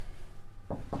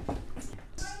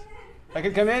I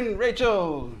can come in,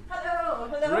 Rachel.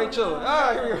 Hello. Rachel.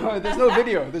 Here we go. There's no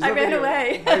video. I ran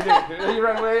away. You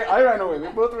ran away. I ran away. We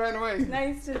both ran away.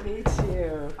 Nice to meet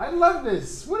you. I love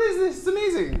this. What is this? It's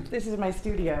amazing. This is my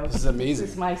studio. This is amazing.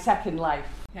 This is my second life.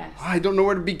 Yes. I don't know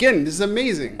where to begin. This is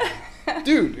amazing.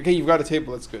 Dude, okay, you've got a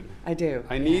table. That's good. I do.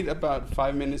 I need about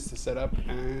 5 minutes to set up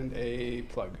and a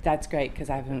plug. That's great because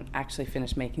I haven't actually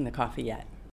finished making the coffee yet.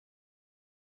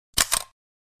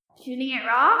 Shooting it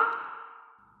raw?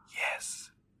 Yes.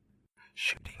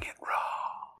 Shooting it raw.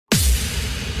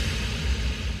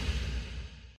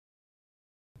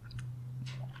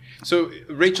 So,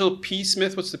 Rachel P.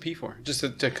 Smith, what's the P for? Just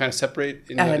to kind of separate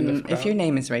in the crowd? If your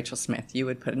name is Rachel Smith, you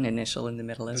would put an initial in the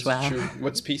middle as well. True.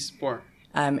 What's P for?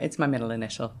 It's my middle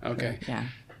initial. Okay. Yeah.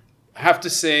 I have to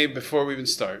say, before we even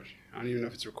start, I don't even know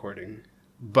if it's recording,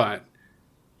 but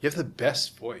you have the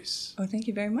best voice. Oh, thank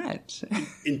you very much.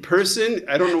 In person,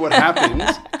 I don't know what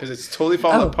happens because it's totally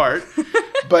fallen apart.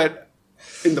 But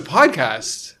in the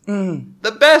podcast,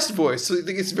 the best voice. So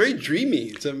it's very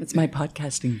dreamy. It's my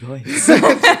podcasting voice.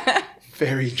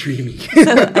 Very dreamy. So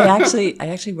I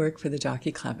actually work for the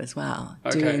Jockey Club as well,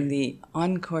 doing the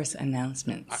on-course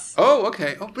announcements. Oh,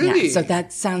 okay. Oh, really? Yeah, so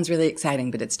that sounds really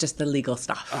exciting, but it's just the legal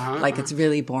stuff. It's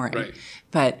really boring. Right.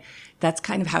 But that's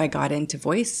kind of how I got into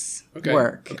voice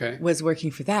work, was working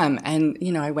for them. And,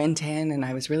 I went in and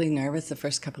I was really nervous the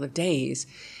first couple of days.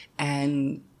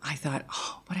 And I thought,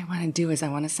 what I want to do is I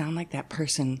want to sound like that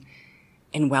person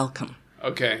in Welcome.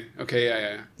 Okay,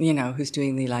 yeah. Who's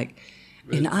doing the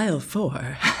in aisle 4.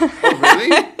 Oh, really?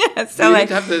 Yeah, so you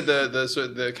didn't have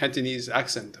the Cantonese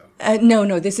accent, though.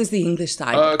 No, this is the English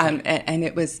side. Oh, okay.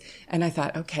 And I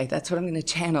thought, okay, that's what I'm going to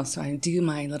channel. So I do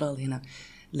my little,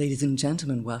 ladies and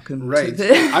gentlemen, welcome right. to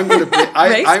the I'm going to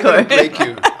break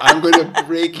you. I'm going to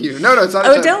break you. No, it's not.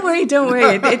 Oh, don't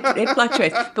worry. It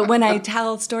fluctuates. But when I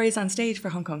tell stories on stage for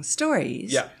Hong Kong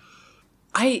Stories,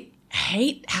 I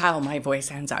hate how my voice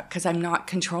ends up because I'm not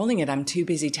controlling it. I'm too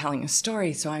busy telling a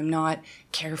story, so I'm not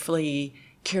carefully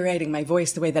curating my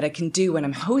voice the way that I can do when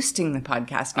I'm hosting the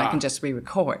podcast and I can just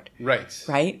re-record. Right?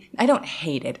 I don't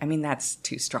hate it. I mean, that's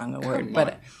too strong a word,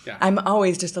 but I'm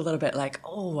always just a little bit like,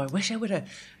 I wish I would have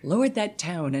lowered that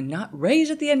tone and not raised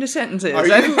at the end of sentences.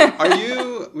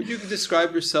 Would you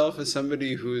describe yourself as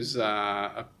somebody who's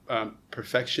a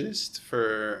perfectionist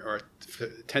or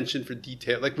attention for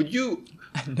detail? Like, would you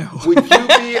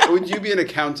be an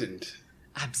accountant?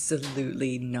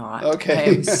 Absolutely not. Okay. I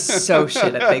am so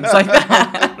shit at things like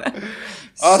that.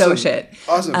 Awesome. So shit.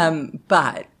 Awesome.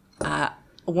 But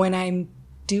when I'm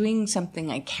doing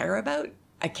something I care about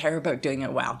doing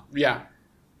it well. Yeah.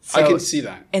 So I can see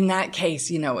that. In that case,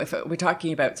 if we're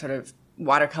talking about sort of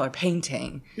watercolor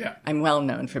painting, I'm well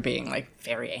known for being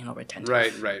very anal retentive.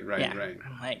 Right.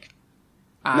 I'm like,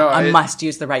 I must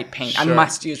use the right paint. Sure, I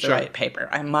must use the right paper.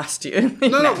 I must use.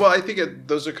 No. Well, I think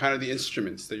those are kind of the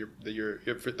instruments that you're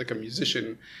like a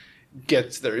musician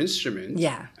gets their instrument.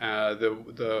 Yeah.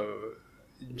 The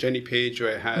Jenny Page who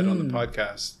I had on the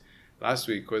podcast last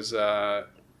week was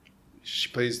she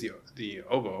plays the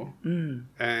oboe,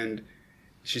 and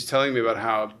she's telling me about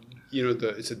how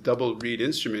it's a double reed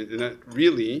instrument, and that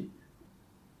really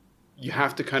you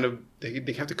have to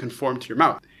they have to conform to your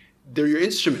mouth. They're your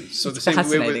instruments, so it's the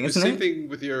same thing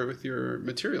with your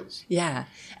materials. Yeah,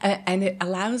 and it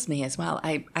allows me as well.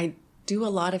 I do a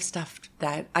lot of stuff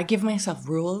that I give myself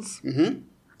rules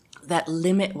that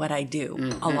limit what I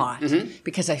do a lot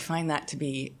because I find that to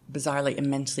be bizarrely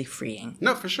immensely freeing.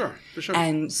 No, for sure.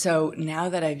 And so now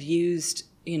that I've used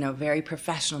very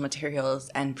professional materials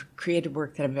and created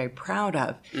work that I'm very proud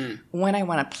of, when I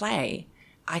want to play,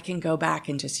 I can go back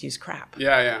and just use crap.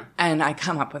 Yeah. And I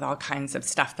come up with all kinds of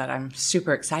stuff that I'm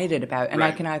super excited about. And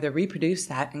I can either reproduce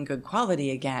that in good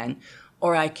quality again,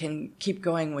 or I can keep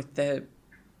going with the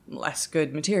less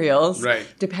good materials,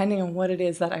 depending on what it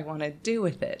is that I want to do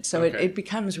with it. So it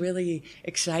becomes really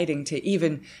exciting to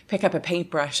even pick up a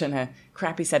paintbrush and a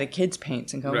crappy set of kids'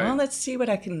 paints and go, well, let's see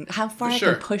how far I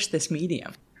can push this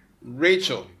medium.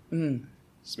 Rachel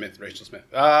Smith.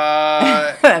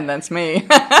 And that's me.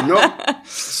 No.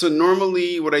 So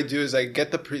normally what I do is I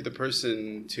get the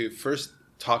person to first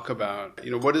talk about,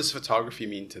 what does photography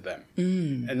mean to them?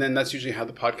 And then that's usually how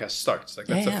the podcast starts. But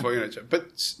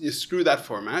you screw that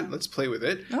format. Let's play with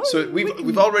it. Oh, so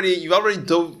you've already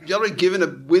given a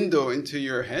window into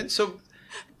your head. So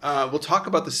we'll talk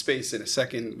about the space in a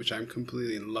second, which I'm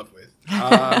completely in love with.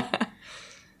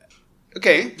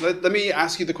 Okay, let me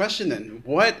ask you the question then.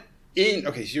 So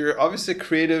you're obviously a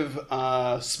creative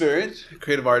spirit,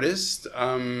 creative artist.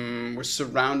 We're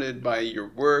surrounded by your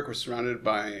work. We're surrounded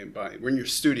by we're in your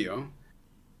studio.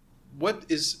 what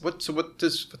does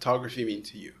photography mean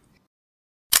to you?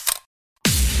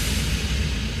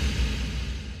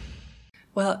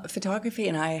 Well, photography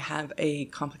and I have a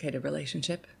complicated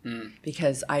relationship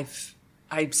because I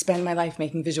spend my life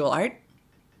making visual art.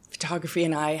 Photography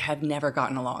and I have never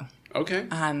gotten along. Okay.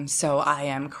 So I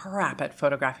am crap at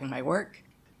photographing my work.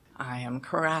 I am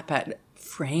crap at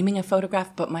framing a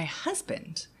photograph, but my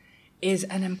husband is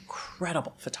an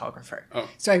incredible photographer. Oh.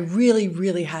 So I really,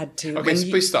 really had to... Okay,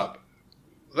 please stop.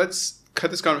 Let's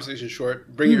cut this conversation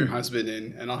short. Bring your husband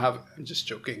in, and I'm just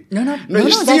joking. No,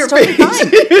 that's totally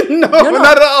fine. No,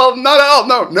 not at all.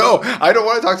 No, I don't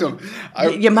want to talk to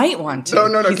him. You might want to.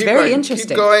 No. He's very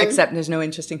interesting. Except there's no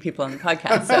interesting people on the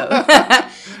podcast.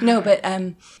 So no, but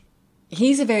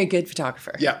he's a very good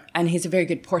photographer. Yeah, and he's a very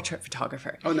good portrait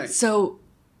photographer. Oh, nice. So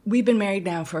we've been married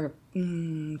now for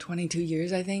 22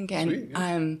 years, I think, and sweet,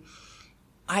 yeah.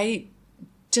 I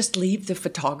just leave the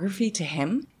photography to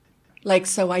him. Like,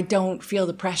 so I don't feel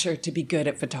the pressure to be good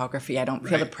at photography. I don't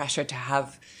feel the pressure to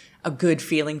have a good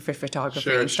feeling for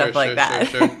photography and stuff like that.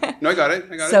 Sure. No, I got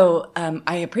it. So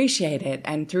I appreciate it.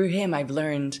 And through him, I've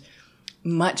learned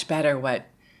much better what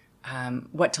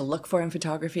to look for in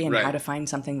photography and how to find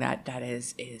something that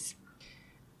is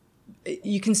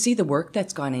you can see the work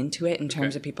that's gone into it in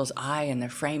terms of people's eye and their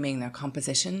framing, their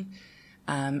composition.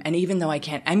 And even though I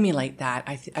can't emulate that,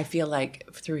 I feel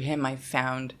like through him, I've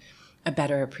found a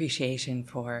better appreciation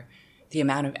for the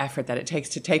amount of effort that it takes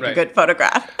to take a good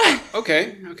photograph.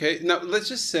 Okay. Now, let's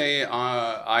just say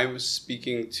I was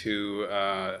speaking to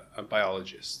a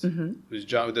biologist whose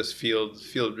job does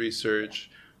field research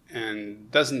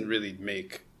and doesn't really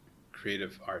make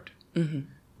creative art.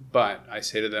 But I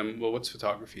say to them, well, what's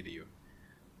photography to you?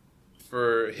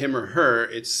 For him or her,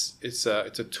 it's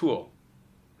a tool,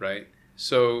 right?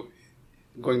 So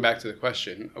going back to the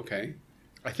question, okay,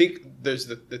 I think there's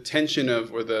the tension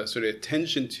or the sort of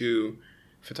attention to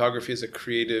photography as a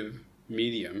creative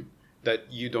medium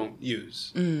that you don't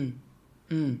use.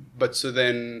 But so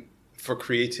then for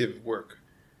creative work,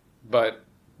 but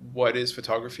what is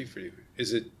photography for you?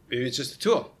 Maybe it's just a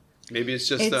tool. Maybe it's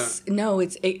just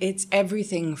it's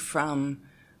everything from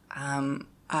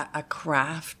a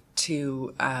craft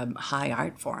to high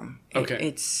art form.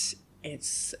 It's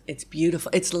beautiful.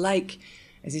 It's like,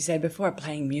 as you said before,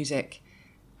 playing music.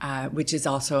 Which is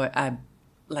also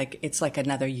it's like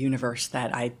another universe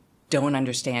that I don't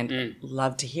understand.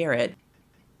 Love to hear it.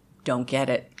 Don't get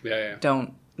it. Yeah.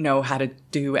 Don't know how to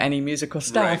do any musical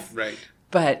stuff. Right.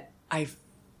 But I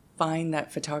find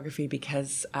that photography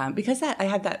because that I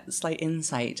have that slight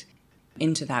insight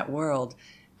into that world.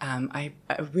 I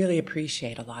really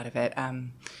appreciate a lot of it.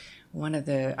 One of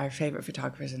our favorite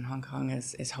photographers in Hong Kong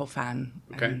is Ho Fan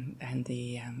and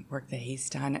the work that he's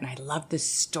done. And I love the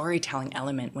storytelling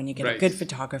element when you get a good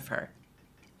photographer.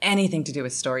 Anything to do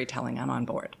with storytelling, I'm on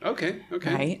board. Okay.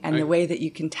 Right? And the way that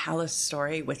you can tell a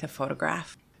story with a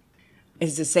photograph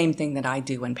is the same thing that I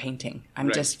do when painting. I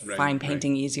find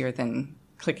painting easier than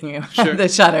clicking the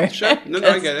shutter. Sure. No,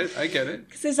 I get it.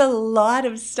 Because there's a lot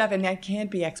of stuff, and I can't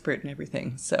be expert in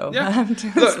everything. So I have to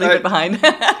leave it behind.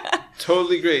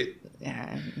 Totally great.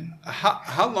 Yeah.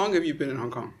 How long have you been in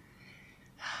Hong Kong?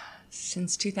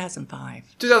 Since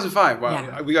 2005. 2005. Wow.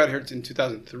 Yeah. We got here in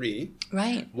 2003.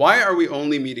 Right. Why are we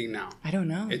only meeting now? I don't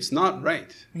know. It's not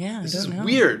right. Yeah, I don't know. This is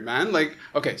weird, man. Like,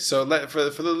 okay, so for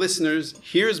the listeners,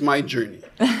 here's my journey.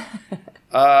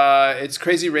 It's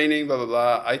crazy raining, blah, blah,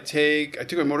 blah. I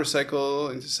took a motorcycle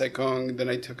into Sai-Kung, then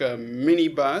I took a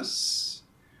minibus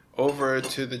over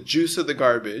to the Juice of the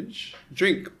Garbage.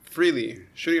 Drink freely,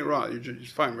 shooting it raw. You're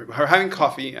fine. We're having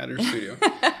coffee at our studio.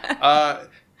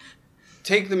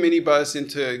 Take the minibus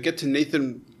get to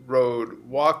Nathan Road,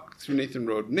 walk through Nathan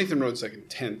Road. Nathan Road's like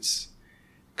intense.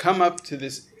 Come up to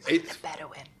this The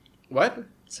Bedouin. What?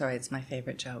 Sorry, it's my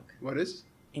favorite joke. What is?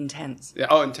 Intense. Yeah.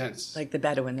 Oh, intense. Like the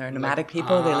Bedouin. They're nomadic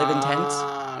people. They live in tents.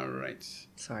 Ah, right.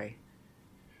 Sorry.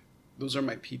 Those are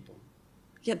my people.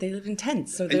 Yeah, they live in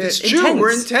tents. So they're It's true. intense.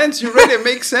 We're intense. You're right. It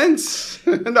makes sense.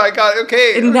 And I got,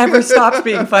 okay. It never stops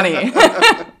being funny.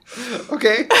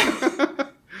 Okay.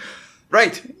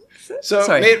 Right. So,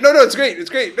 sorry. No, it's great. It's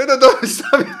great. No,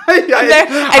 stop.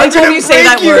 Anytime you say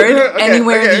that word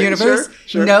anywhere in the universe,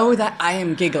 sure. Know that I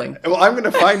am giggling. Well, I'm going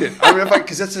to find it.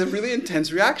 Because that's a really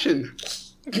intense reaction.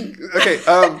 Okay.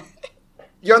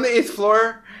 You're on the 8th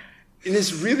floor. And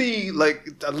it's really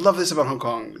I love this about Hong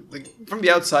Kong. Like from the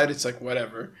outside, it's like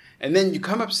whatever. And then you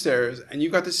come upstairs and you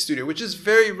got this studio, which is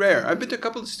very rare. I've been to a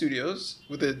couple of studios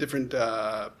with a different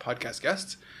podcast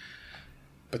guests.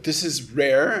 But this is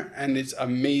rare and it's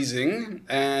amazing.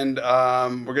 And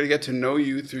we're going to get to know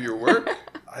you through your work.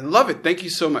 I love it. Thank you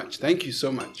so much. Thank you so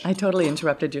much. I totally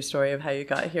interrupted your story of how you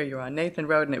got here. You were on Nathan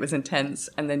Road and it was intense,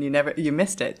 and then you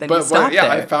missed it. Then you stopped there.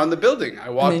 I found the building. I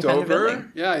walked over.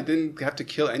 Yeah, I didn't have to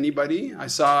kill anybody. I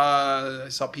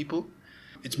saw people.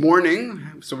 It's morning,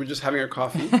 so we're just having our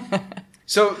coffee.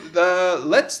 So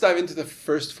let's dive into the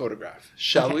first photograph,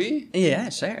 shall we? Yeah,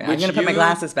 sure. I'm going to put my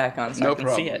glasses back on so I can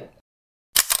see it.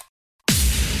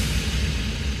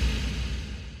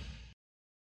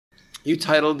 You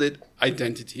titled it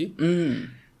Identity.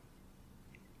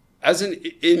 As an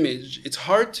image, it's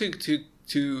hard to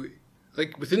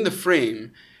like within the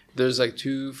frame, there's like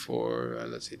 2, 4,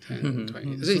 let's say 10,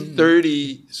 20, let's say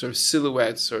 30 sort of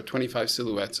silhouettes or 25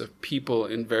 silhouettes of people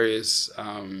in various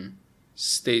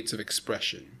states of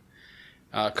expression,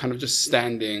 kind of just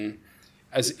standing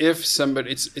as if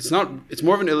somebody, it's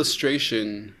more of an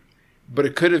illustration, but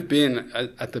it could have been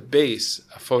at the base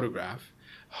a photograph.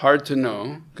 Hard to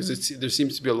know because there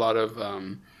seems to be a lot of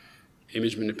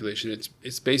image manipulation.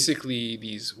 It's basically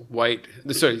these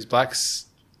black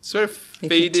sort of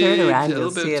faded. If you turn around, you'll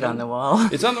see it on the wall.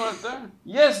 It's on the wall there.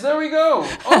 Yes, there we go.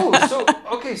 Oh,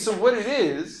 so what it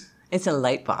is? It's a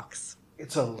light box.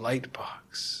 It's a light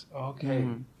box. Okay.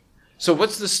 So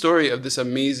what's the story of this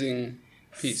amazing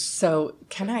piece? So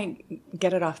can I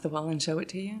get it off the wall and show it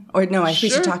to you? Or no, we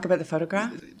should talk about the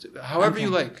photograph. However you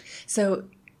like. So.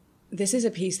 This is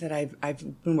a piece that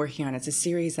I've been working on. It's a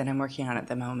series that I'm working on at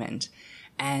the moment.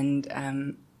 And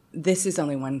this is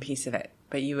only one piece of it.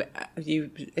 But you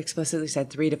explicitly said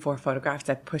 3 to 4 photographs.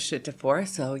 I pushed it to 4,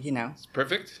 so, It's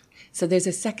perfect. So there's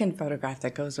a second photograph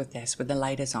that goes with this, where the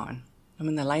light is on. And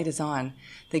when the light is on,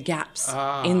 the gaps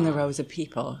in the rows of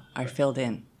people are filled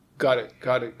in. Got it.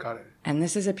 And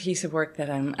this is a piece of work that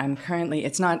I'm currently,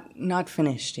 it's not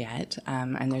finished yet,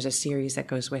 and there's a series that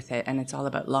goes with it, and it's all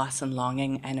about loss and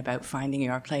longing and about finding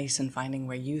your place and finding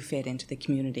where you fit into the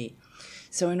community.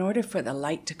 So in order for the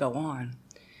light to go on,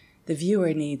 the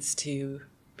viewer needs to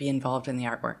be involved in the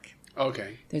artwork.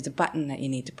 Okay. There's a button that you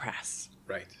need to press.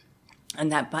 Right.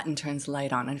 And that button turns the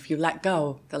light on, and if you let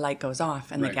go, the light goes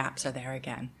off and the gaps are there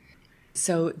again.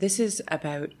 So this is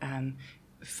about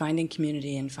finding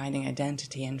community and finding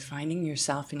identity and finding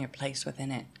yourself and your place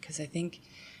within it. Because I think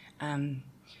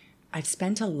I've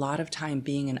spent a lot of time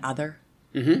being an other,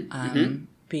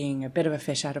 being a bit of a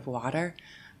fish out of water,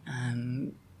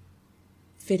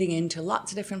 fitting into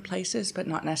lots of different places, but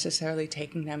not necessarily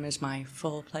taking them as my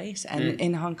full place. And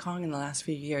in Hong Kong in the last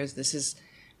few years, this has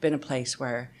been a place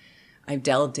where I've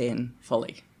delved in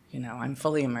fully. I'm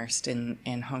fully immersed in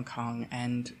Hong Kong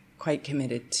and quite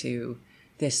committed to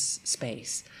this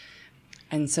space.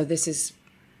 And so this is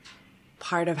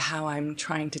part of how I'm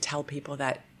trying to tell people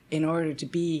that in order to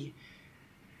be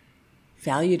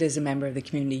valued as a member of the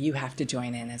community, you have to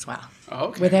join in as well.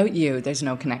 Okay. Without you, there's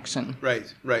no connection.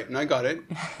 Right. And I got it.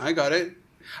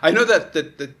 I know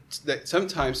that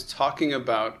sometimes talking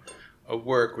about a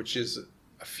work, which is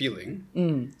a feeling,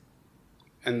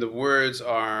 and the words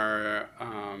are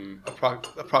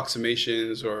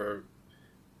approximations or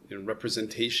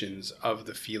representations of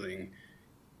the feeling.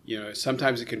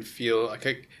 Sometimes it can feel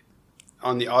like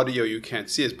on the audio you can't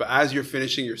see it, but as you're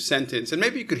finishing your sentence, and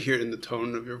maybe you could hear it in the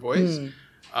tone of your voice,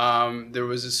 there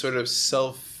was this sort of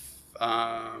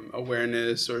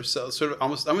self-awareness or sort of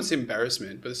almost, I wouldn't say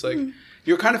embarrassment, but it's like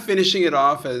you're kind of finishing it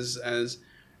off as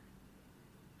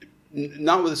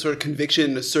not with a sort of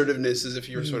conviction, assertiveness, as if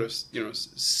you're sort of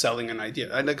selling an idea.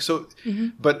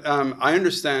 But I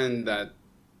understand that.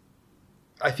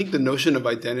 I think the notion of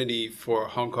identity for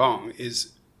Hong Kong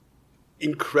is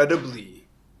incredibly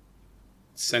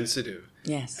sensitive,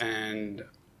 and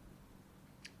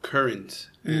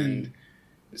current. And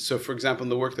so, for example, in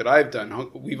the work that I've done,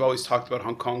 we've always talked about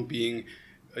Hong Kong being,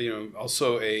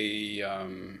 also a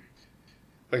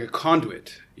like a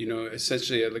conduit,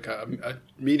 essentially like a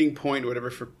meeting point, or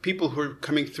whatever, for people who are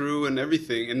coming through and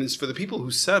everything. And it's for the people who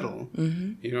settle,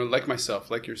 like myself,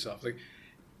 like yourself, like.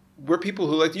 We're people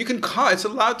who you can cough. It's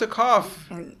allowed to cough.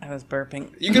 I was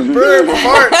burping. You can burp,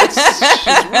 fart. It's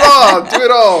raw. Do it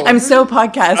all. I'm so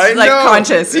podcast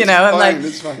conscious, I'm like,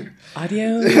 it's fine.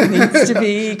 Audio needs to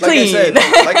be clean.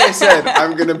 Like I said,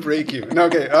 I'm going to break you. No,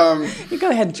 okay. You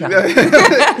go ahead and try.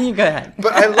 You go ahead.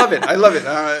 But I love it.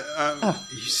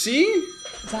 You see?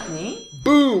 Is that me?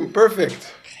 Boom.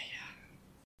 Perfect.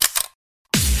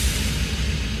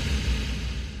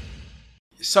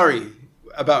 Sorry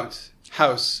about...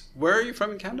 House. Where are you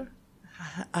from in Canada?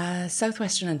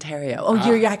 Southwestern Ontario. Oh,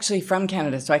 you're actually from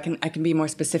Canada, so I can be more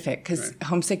specific because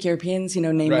homesick Europeans,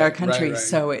 named our country. Right.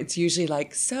 So it's usually I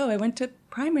went to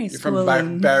primary school. You're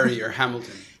from Barrie or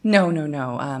Hamilton? No.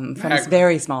 From a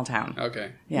very small town.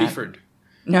 Okay. Yeah. Meaford.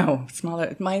 No,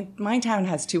 smaller. My town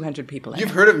has 200 people in it.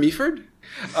 You've heard of Meaford?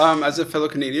 As a fellow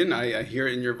Canadian, I hear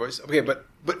it in your voice. Okay, but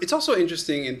it's also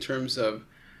interesting in terms of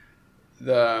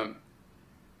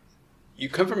you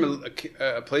come from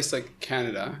a place like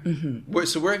Canada. Mm-hmm.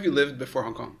 So where have you lived before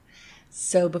Hong Kong?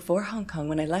 So before Hong Kong,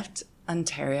 when I left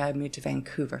Ontario, I moved to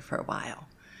Vancouver for a while.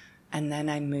 And then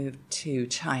I moved to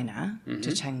China, to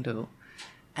Chengdu.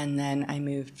 And then I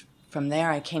moved from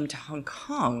there. I came to Hong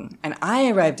Kong. And I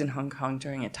arrived in Hong Kong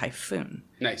during a typhoon.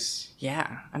 Nice.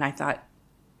 Yeah. And I thought,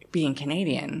 being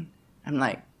Canadian, I'm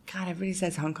like, God, everybody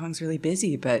says Hong Kong's really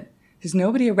busy, but there's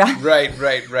nobody around. Right.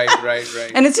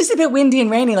 And it's just a bit windy and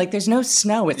rainy. Like, there's no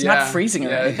snow. It's not freezing or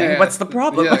anything. What's the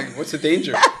problem? Yeah, what's the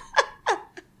danger?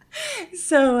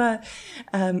 So,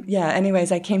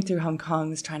 anyways, I came through Hong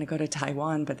Kong, was trying to go to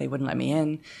Taiwan, but they wouldn't let me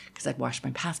in because I'd washed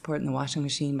my passport in the washing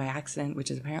machine by accident,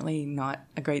 which is apparently not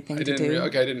a great thing to do.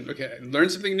 Okay. Learn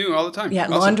something new all the time. Yeah,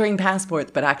 awesome. Laundering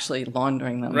passports, but actually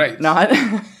laundering them. Right. Not.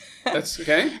 That's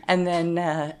okay. And then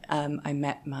I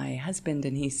met my husband,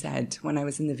 and he said, when I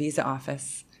was in the visa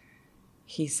office,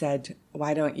 he said,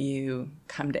 why don't you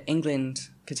come to England?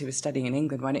 Because he was studying in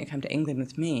England. Why don't you come to England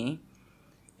with me?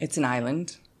 It's an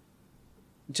island,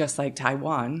 just like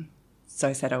Taiwan. So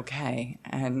I said, okay.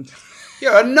 And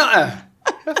you're a nutter.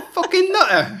 A fucking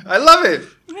nutter. I love it.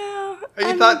 Well,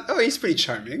 you thought, he's pretty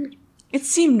charming. It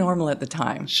seemed normal at the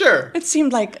time. Sure. It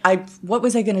seemed like what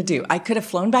was I going to do? I could have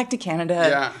flown back to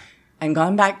Canada and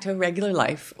gone back to a regular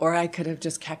life, or I could have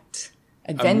just kept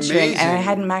adventuring. Amazing. And I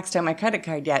hadn't maxed out my credit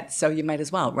card yet, so you might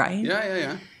as well, right?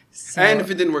 Yeah. So, and if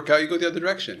it didn't work out, you go the other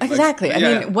direction. Exactly. Like,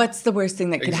 I mean, what's the worst thing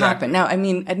that could happen? Now, I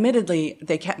mean, admittedly,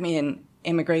 they kept me in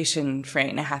immigration for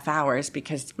 8.5 hours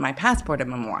because my passport had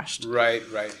been washed. Right.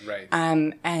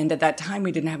 And at that time,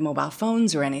 we didn't have mobile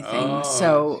phones or anything.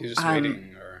 So you're just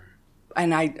waiting.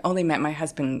 And I only met my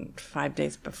husband 5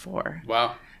 days before.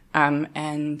 Wow.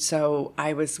 And so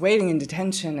I was waiting in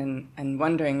detention and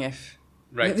wondering if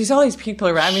there's all these people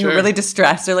around me who are really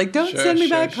distressed. They're like, don't send me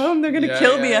back home. They're going to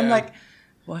kill me. I'm like,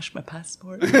 wash my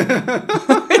passport.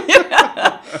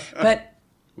 But,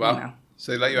 wow.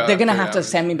 So they let you out. They're going to have to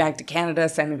send me back to Canada,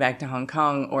 send me back to Hong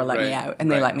Kong, or let me out. And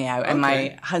they let me out. And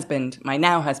my husband, my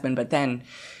now husband, but then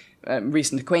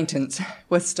recent acquaintance,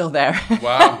 was still there.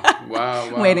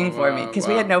 Wow. Waiting for me because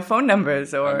we had no phone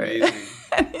numbers or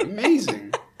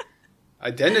amazing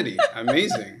identity.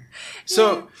 Amazing.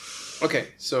 So, okay,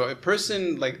 so a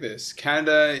person like this,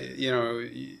 Canada,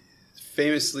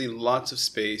 famously lots of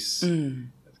space,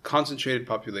 concentrated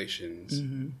populations,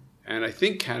 and I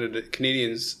think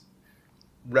Canadians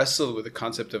wrestle with the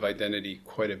concept of identity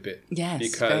quite a bit.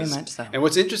 Yes, very much so. And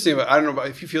what's interesting about, I don't know about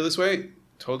if you feel this way,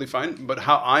 totally fine. But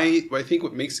I think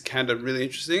what makes Canada really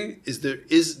interesting is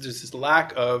there's this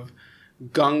lack of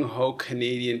gung-ho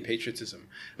Canadian patriotism.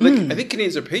 Like, I think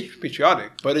Canadians are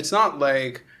patriotic, but it's not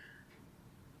like,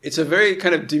 it's a very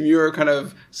kind of demure, kind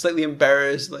of slightly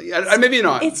embarrassed, like, maybe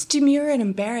not. It's demure and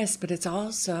embarrassed, but it's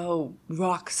also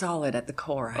rock solid at the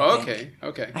core, I think.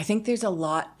 Okay. I think there's a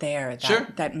lot there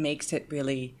that makes it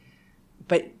really,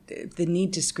 but the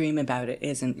need to scream about it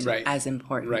isn't as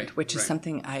important, which is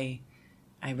something I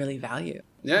really value.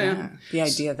 Yeah. The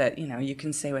idea that, you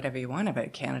can say whatever you want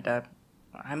about Canada,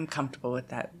 I'm comfortable with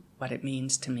that, what it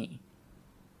means to me.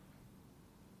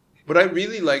 What I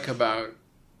really like about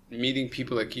meeting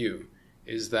people like you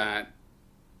is that,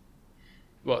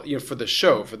 well, for the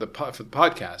show, for the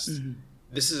podcast,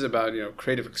 this is about,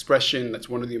 creative expression. That's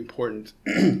one of the important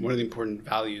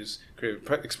values,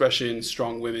 creative expression,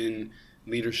 strong women,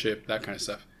 leadership, that kind of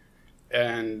stuff.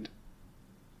 And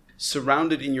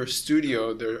surrounded in your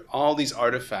studio, there are all these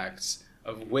artifacts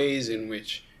of ways in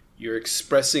which you're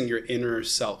expressing your inner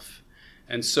self.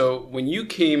 And so when you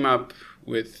came up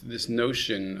with this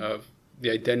notion of the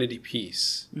identity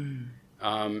piece,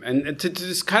 and to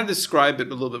just kind of describe it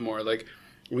a little bit more, like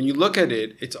when you look at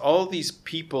it, it's all these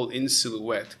people in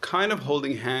silhouette, kind of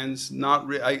holding hands.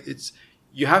 Not it's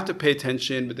you have to pay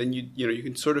attention, but then you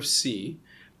can sort of see.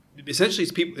 Essentially,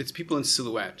 it's people in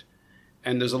silhouette,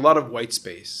 and there's a lot of white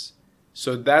space.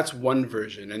 So that's one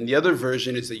version. And the other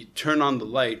version is that you turn on the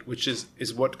light, which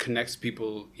is what connects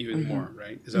people even more,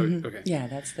 right? Is that okay? Yeah,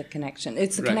 that's the connection.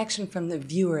 It's the connection from the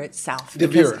viewer itself. The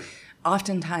viewer.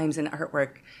 Oftentimes in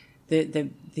artwork,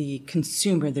 the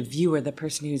consumer, the viewer, the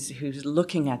person who's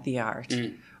looking at the art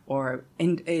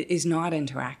is not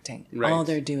interacting. Right. All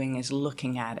they're doing is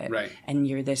looking at it. Right. And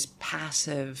you're this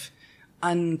passive,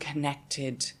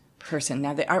 unconnected person.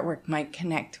 Now, the artwork might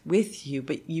connect with you,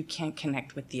 but you can't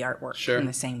connect with the artwork in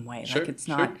the same way. Sure. Like, it's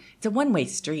not, it's a one-way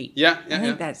street. Yeah. I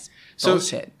think that's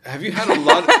bullshit. Have you had a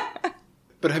lot,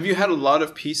 but have you had a lot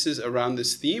of pieces around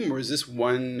this theme, or is this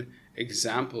one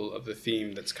example of the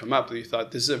theme that's come up that you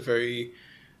thought this is a very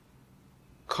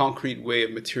concrete way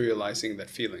of materializing that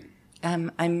feeling?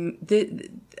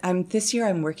 This year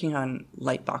I'm working on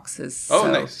light boxes. Oh,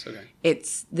 so nice. Okay.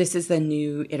 This is the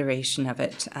new iteration of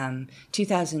it.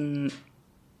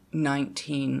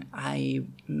 2019, I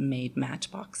made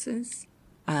matchboxes,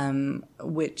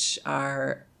 which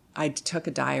are. I took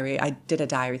a diary. I did a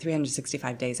diary,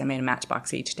 365 days. I made a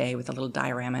matchbox each day with a little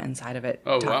diorama inside of it,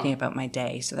 talking about my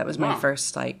day. So that was my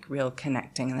first real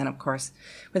connecting. And then, of course,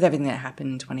 with everything that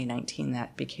happened in 2019,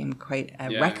 that became quite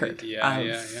a record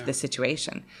of the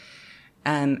situation.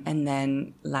 And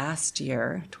then last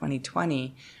year,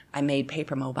 2020, I made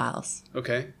paper mobiles.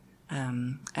 Okay.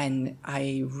 And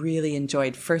I really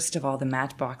enjoyed, first of all, the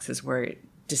matchboxes were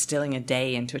distilling a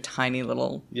day into a tiny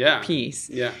little piece.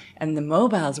 Yeah. And the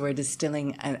mobiles were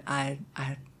distilling a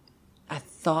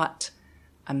thought,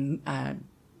 I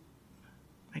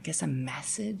guess a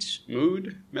message.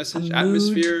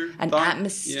 Atmosphere. An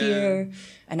atmosphere,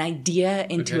 an idea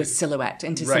into a silhouette,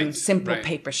 into some simple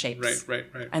paper shapes. Right.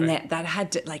 And that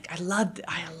had to, I loved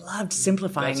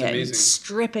simplifying it and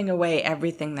stripping away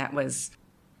everything that was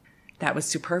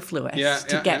superfluous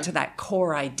to get to that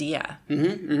core idea.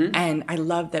 And I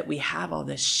love that we have all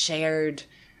this shared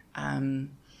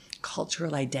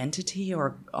cultural identity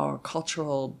or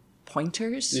cultural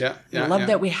pointers. I love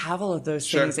that we have all of those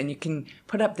things, and you can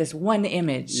put up this one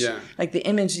image. Like the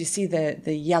image, you see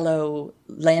the yellow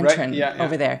lantern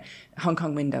over there, Hong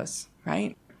Kong windows,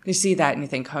 right? You see that and you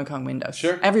think Hong Kong windows.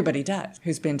 Sure. Everybody does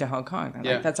who's been to Hong Kong.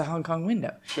 They're like, that's a Hong Kong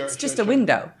window. It's just a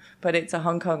window, but it's a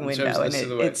Hong Kong window. And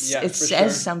it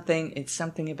says something. It's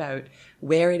something about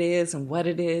where it is and what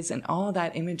it is. And all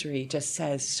that imagery just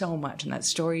says so much, and that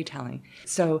storytelling.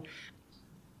 So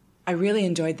I really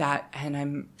enjoyed that, and I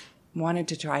wanted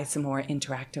to try some more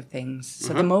interactive things.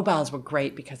 So the mobiles were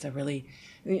great because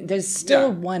there's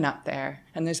still one up there,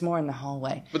 and there's more in the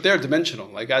hallway. But they're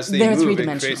dimensional. As they they're move,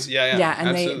 three-dimensional. It creates,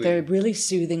 and they're really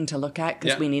soothing to look at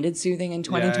because we needed soothing in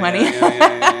 2020.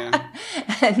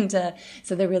 And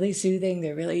so they're really soothing.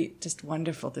 They're really just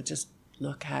wonderful to just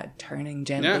look at, turning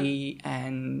gently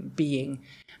and being.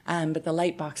 But the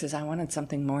light boxes, I wanted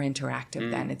something more interactive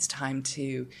then. It's time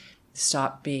to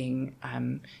stop being,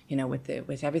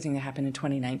 with everything that happened in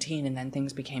 2019, and then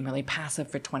things became really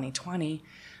passive for 2020.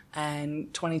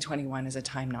 And 2021 is a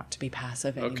time not to be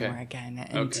passive anymore again,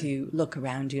 and to look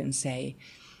around you and say,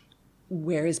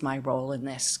 where is my role in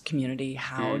this community?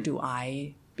 How do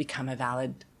I become a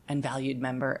valid and valued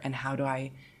member? And how do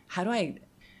I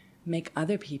make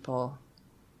other people,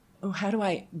 how do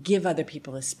I give other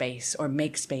people a space or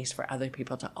make space for other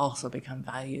people to also become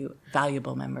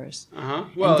valuable members and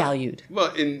valued?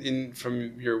 Well, in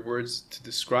from your words to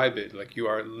describe it, you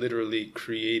are literally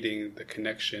creating the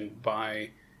connection by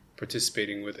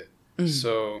participating with it.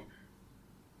 So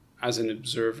as an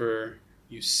observer,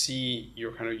 you're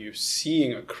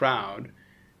seeing a crowd,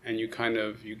 and you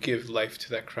give life to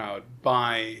that crowd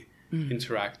by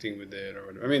interacting with it or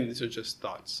whatever. I mean, these are just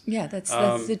thoughts. Yeah, that's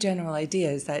the general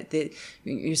idea, is that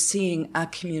you're seeing a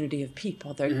community of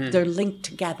people. They're linked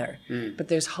together, but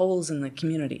there's holes in the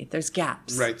community. There's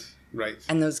gaps. Right.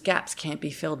 And those gaps can't be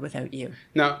filled without you.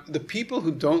 Now, the people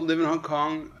who don't live in Hong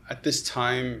Kong at this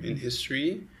time in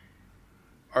history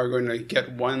are going to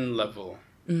get one level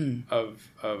of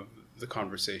the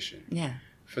conversation. Yeah.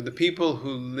 For the people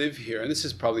who live here, and this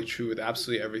is probably true with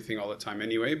absolutely everything all the time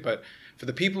anyway, but for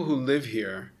the people who live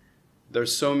here,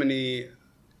 there's so many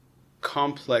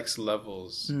complex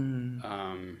levels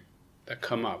that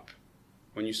come up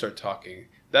when you start talking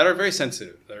that are very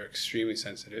sensitive, that are extremely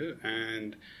sensitive.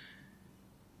 And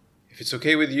if it's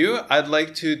okay with you, I'd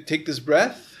like to take this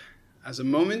breath as a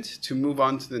moment to move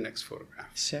on to the next photograph.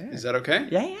 Sure. Is that okay?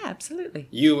 Yeah, absolutely.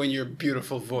 You and your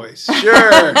beautiful voice.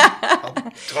 Sure.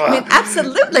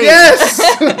 Absolutely. Yes.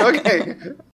 Okay.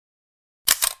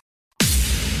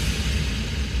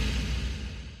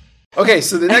 Okay,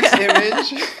 so the next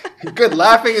image, good,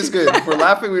 laughing is good. If we're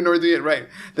laughing, we know we're doing it right.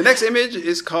 The next image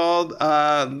is called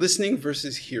listening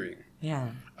versus hearing. Yeah.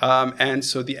 And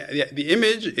so the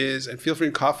image is, and feel free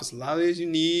to cough as loudly as you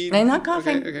need. I'm not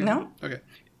coughing. Okay. No. Okay.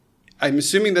 I'm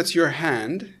assuming that's your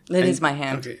hand. It is my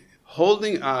hand. Okay.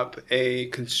 Holding up a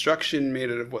construction made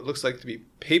out of what looks like to be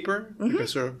paper, like a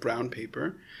sort of brown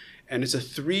paper. And it's a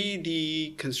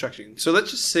 3D construction. So let's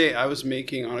just say I was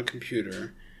making on a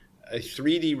computer a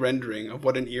 3D rendering of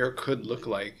what an ear could look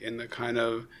like in the kind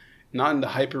of, not in the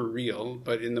hyper real,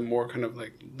 but in the more kind of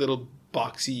little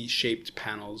boxy shaped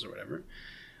panels or whatever.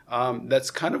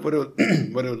 That's kind of what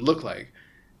it would look like.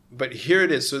 But here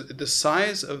it is. So the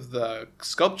size of the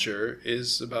sculpture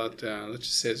is about, let's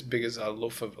just say, as big as a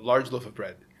large loaf of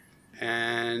bread.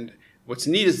 And what's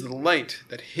neat is the light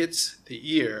that hits the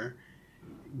ear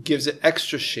gives it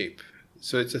extra shape.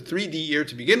 So it's a 3D ear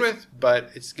to begin with, but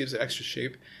it gives it extra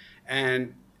shape.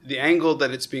 And the angle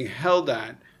that it's being held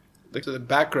at, like to the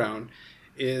background,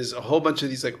 is a whole bunch of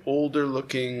these like older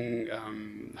looking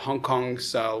Hong Kong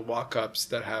style walk-ups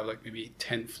that have like maybe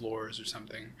 10 floors or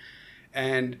something.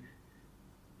 And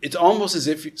it's almost as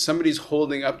if somebody's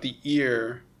holding up the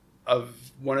ear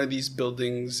of one of these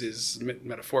buildings, is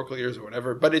metaphorical ears or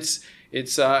whatever. But it's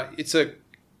an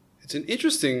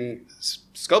interesting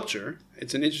sculpture.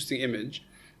 It's an interesting image.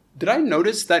 Did I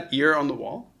notice that ear on the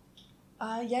wall?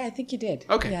 Yeah, I think you did.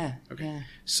 Okay. Yeah. Okay. Yeah.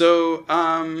 So,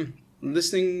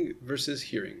 listening versus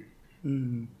hearing.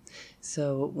 Mm.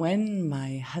 So when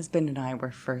my husband and I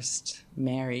were first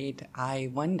married, I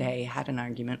one day had an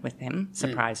argument with him,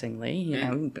 surprisingly. You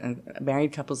know,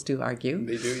 married couples do argue.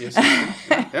 They do, yes.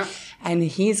 Yeah. And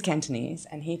he's Cantonese,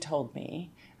 and he told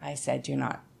me, I said, "You're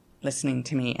not listening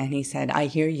to me." And he said, "I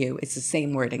hear you. It's the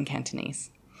same word in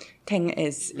Cantonese." Ting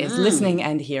is listening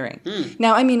and hearing.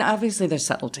 Now, I mean, obviously there's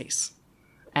subtleties.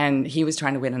 And he was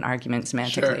trying to win an argument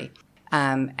semantically.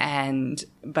 Sure.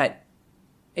 But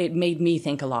it made me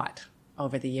think a lot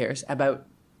over the years about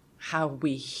how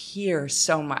we hear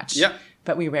so much,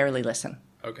 but we rarely listen.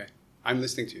 Okay. I'm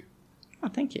listening to you. Oh,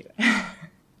 thank you.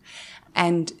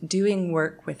 And doing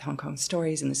work with Hong Kong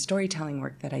Stories and the storytelling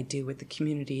work that I do with the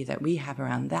community that we have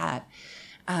around that,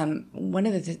 one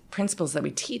of the principles that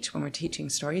we teach when we're teaching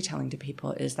storytelling to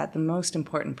people is that the most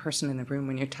important person in the room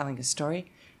when you're telling a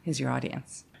story is your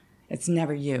audience. It's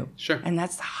never you. Sure. And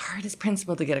that's the hardest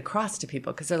principle to get across to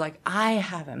people because they're like, I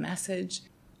have a message.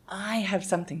 I have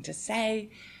something to say.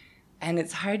 And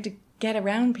it's hard to get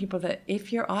around people that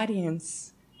if your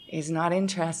audience is not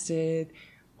interested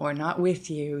or not with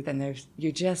you, then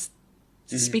you're just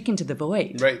speaking to the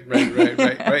void. Right.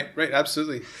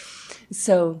 Absolutely.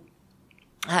 So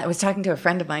I was talking to a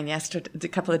friend of mine a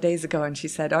couple of days ago, and she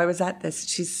said, I was at this.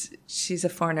 She's a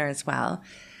foreigner as well.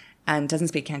 And doesn't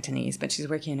speak Cantonese, but she's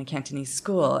working in a Cantonese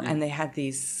school. And they had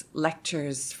these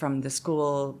lectures from the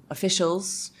school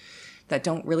officials that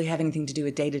don't really have anything to do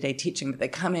with day-to-day teaching, but they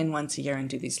come in once a year and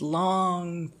do these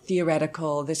long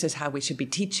theoretical, this is how we should be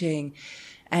teaching.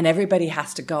 And everybody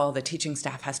has to go, the teaching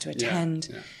staff has to attend.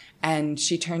 Yeah. And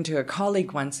she turned to her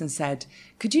colleague once and said,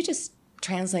 could you just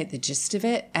translate the gist of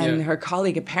it? And her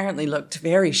colleague apparently looked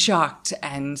very shocked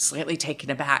and slightly taken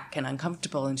aback and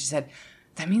uncomfortable. And she said,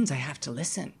 that means I have to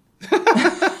listen.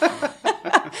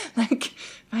 Like,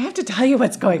 I have to tell you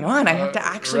what's going on. I have to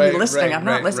actually be listening. I'm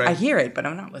not listening. I hear it, but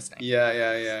I'm not listening.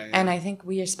 Yeah. And I think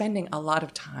we are spending a lot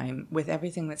of time with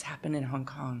everything that's happened in Hong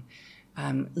Kong,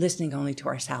 listening only to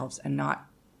ourselves and not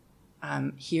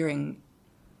hearing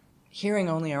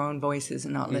only our own voices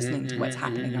and not listening to what's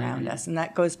happening around us. And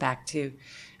that goes back to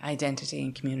identity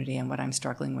and community and what I'm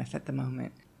struggling with at the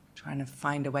moment. Trying to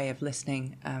find a way of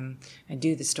listening and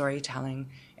do the storytelling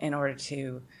in order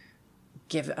to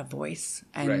give a voice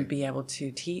and be able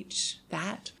to teach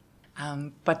that.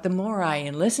 But the more I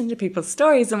listen to people's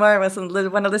stories, the more I want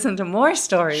to listen to more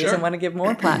stories and want to give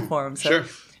more platforms. So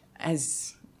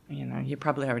as you know, you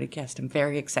probably already guessed, I'm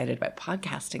very excited about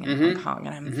podcasting in Hong Kong,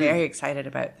 and I'm very excited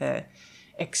about the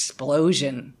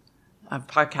explosion of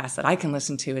podcasts that I can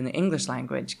listen to in the English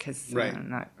language because I'm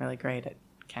not really great at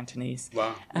Cantonese.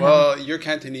 Wow. Well, your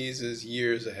Cantonese is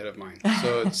years ahead of mine,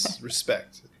 so it's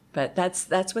respect. But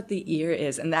that's what the ear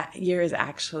is, and that ear is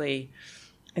actually,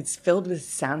 it's filled with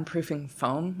soundproofing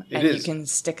foam, and you can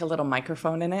stick a little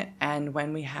microphone in it. And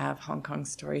when we have Hong Kong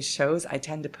Stories shows, I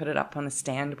tend to put it up on a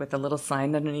stand with a little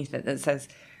sign underneath it that says,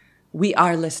 "We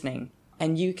are listening."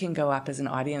 And you can go up as an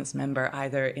audience member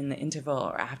either in the interval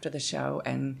or after the show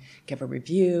and give a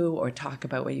review or talk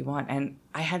about what you want. And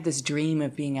I had this dream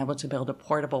of being able to build a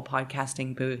portable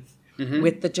podcasting booth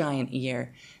with the giant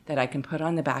ear that I can put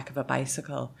on the back of a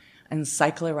bicycle and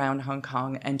cycle around Hong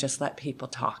Kong and just let people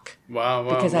talk. Wow.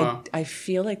 Because I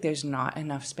feel like there's not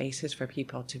enough spaces for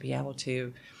people to be able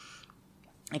to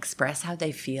express how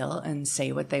they feel and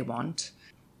say what they want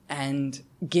and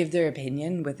give their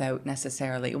opinion without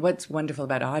necessarily... What's wonderful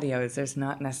about audio is there's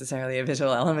not necessarily a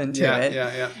visual element to it.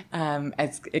 Yeah.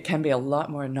 It can be a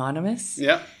lot more anonymous.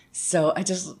 Yeah. So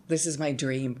this is my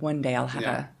dream. One day I'll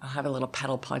have a little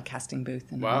pedal podcasting booth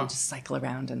and I'll just cycle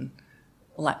around and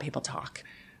let people talk.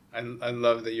 I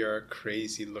love that you're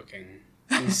crazy looking,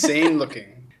 insane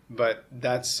looking. But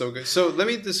that's so good. So let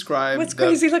me describe... What's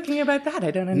crazy looking about that?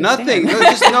 I don't understand. Nothing.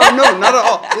 No, not at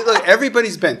all. Look,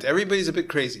 everybody's bent. Everybody's a bit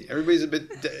crazy. Everybody's a bit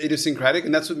idiosyncratic,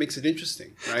 and that's what makes it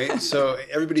interesting, right? So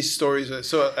everybody's stories...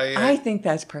 I think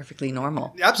that's perfectly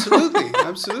normal.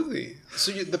 Absolutely.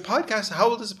 So the podcast, how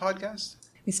old is the podcast?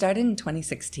 We started in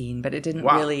 2016, but it didn't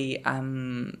really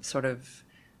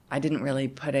I didn't really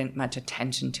put in much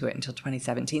attention to it until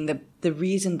 2017. The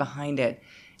reason behind it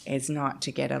is not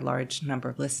to get a large number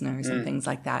of listeners and things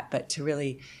like that, but to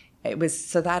really, it was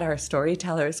so that our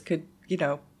storytellers could,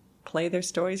 play their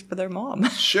stories for their mom.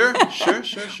 Sure.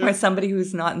 Or somebody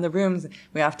who's not in the rooms.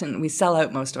 We sell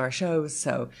out most of our shows,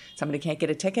 so somebody can't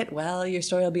get a ticket. Well, your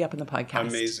story will be up in the podcast.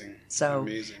 Amazing.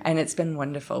 And it's been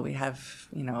wonderful. We have,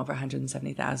 over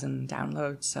 170,000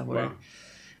 downloads, so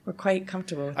we're quite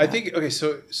comfortable with that. I think, okay,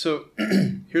 so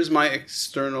here's my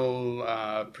external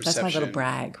perception. That's my little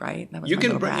brag, right? That was you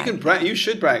can brag. You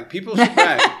should brag. People should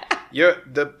brag.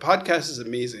 The podcast is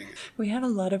amazing. We have a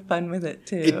lot of fun with it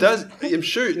too. It does. I'm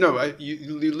sure. No,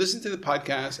 you listen to the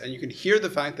podcast and you can hear the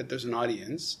fact that there's an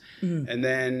audience, and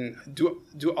then do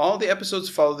all the episodes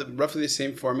follow roughly the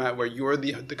same format where you're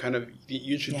the kind of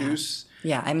you introduce.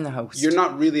 Yeah, I'm the host. You're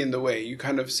not really in the way. You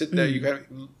kind of sit there. You kind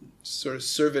of sort of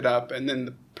serve it up, and then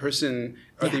the person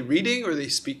are they reading or they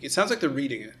speak? It sounds like they're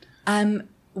reading it.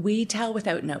 We tell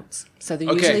without notes. So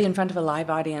they're usually in front of a live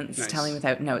audience telling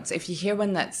without notes. If you hear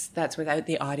one that's without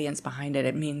the audience behind it,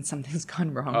 it means something's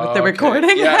gone wrong with the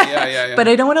recording. Yeah. But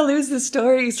I don't want to lose the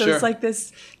story. So it's like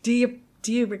this, do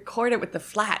you record it with the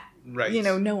flat,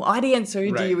 no audience, or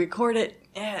do you record it?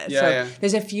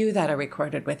 There's a few that are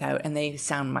recorded without, and they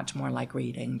sound much more like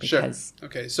reading. Because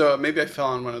Okay, so maybe I fell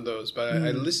on one of those, but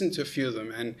I listened to a few of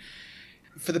them, and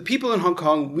for the people in Hong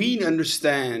Kong, we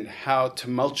understand how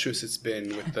tumultuous it's been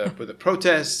with the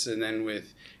protests, and then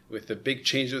with the big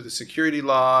changes with the security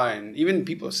law, and even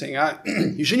people saying,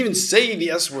 you shouldn't even say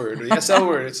the S word or the SL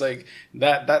word. It's like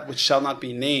that which shall not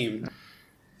be named.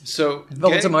 So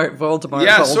Voldemort.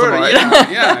 Yeah, sort of.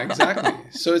 Yeah, exactly.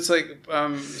 So it's like,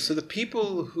 so the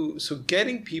people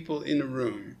getting people in a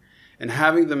room and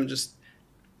having them just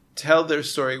tell their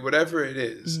story, whatever it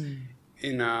is,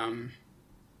 in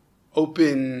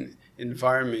open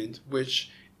environment,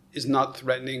 which is not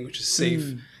threatening, which is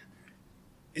safe,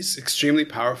 is extremely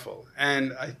powerful,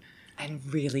 and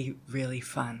really, really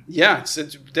fun. Yeah, it's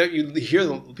you hear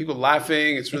the people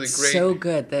laughing. It's really great. So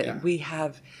good that we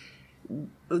have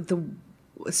the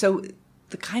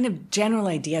kind of general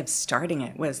idea of starting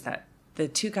it was that the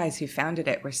two guys who founded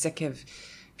it were sick of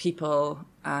people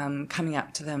coming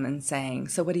up to them and saying,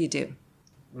 "So what do you do?"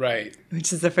 Right.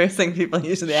 Which is the first thing people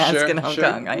usually ask in Hong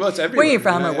Kong. Right? Well, it's everywhere. Where are you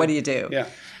from or what do you do? Yeah.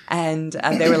 And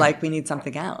they were like, we need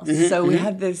something else. So we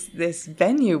have this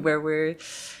venue where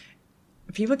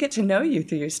people get to know you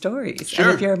through your stories. Sure.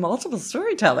 And if you're a multiple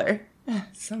storyteller,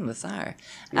 some of us are.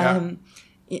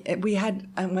 We had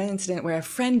one incident where a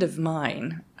friend of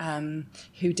mine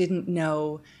who didn't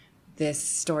know this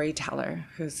storyteller,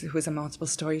 who was a multiple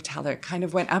storyteller, kind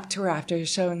of went up to her after the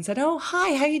show and said, "Oh,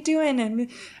 hi, how you doing?"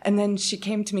 And then she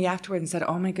came to me afterward and said,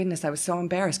 "Oh my goodness, I was so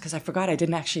embarrassed because I forgot I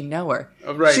didn't actually know her."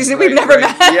 Oh, right. She said, "We've never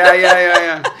met."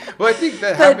 Yeah. Well, I think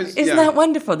that happens. Isn't that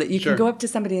wonderful that you can go up to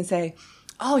somebody and say,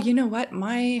 "Oh, you know what?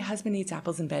 My husband eats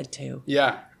apples in bed too."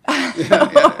 Yeah.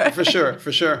 For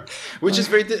sure. Which is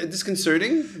very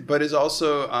disconcerting, but is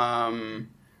also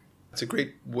it's a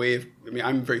great way of. I mean,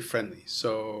 I'm very friendly,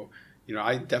 so.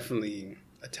 I definitely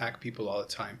attack people all the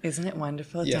time. Isn't it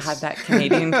wonderful to have that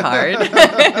Canadian card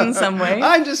in some way?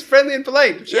 I'm just friendly and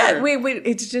polite. Sure. Yeah,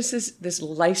 it's just this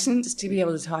license to be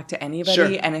able to talk to anybody.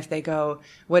 Sure. And if they go,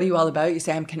 "What are you all about?" You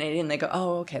say, "I'm Canadian." They go,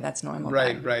 "Oh, okay, that's normal."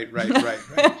 Right.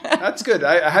 That's good.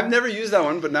 I have never used that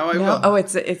one, but now I will. Oh,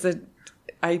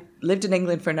 I lived in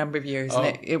England for a number of years,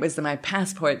 and it was my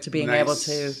passport to being able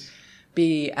to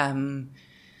be.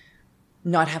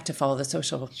 Not have to follow the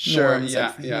social norms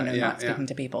of not speaking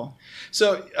to people.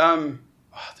 So there's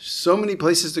so many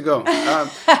places to go.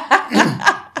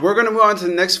 We're going to move on to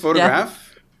the next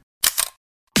photograph.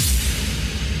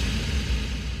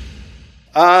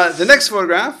 The next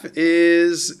photograph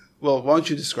is, well, why don't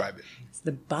you describe it? It's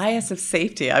the bias of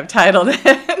safety, I've titled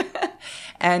it.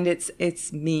 And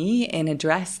it's me in a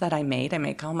dress that I made. I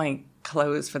make all my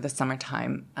clothes for the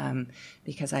summertime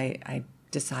because I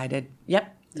decided,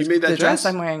 you made that the dress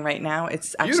I'm wearing right now.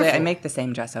 It's actually, beautiful. I make the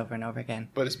same dress over and over again.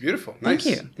 But it's beautiful. Nice.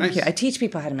 Thank you. I teach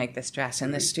people how to make this dress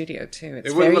in the studio too. It's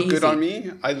it wouldn't very look easy. good on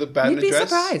me. I look bad in a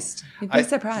dress. You'd be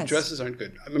surprised. Dresses aren't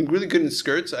good. I'm really good in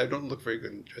skirts. I don't look very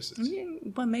good in dresses.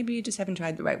 Well, maybe you just haven't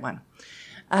tried the right one.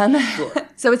 Sure.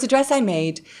 So it's a dress I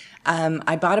made.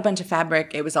 I bought a bunch of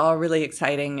fabric. It was all really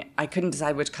exciting. I couldn't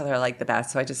decide which color I liked the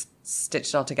best, so I just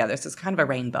stitched it all together. So it's kind of a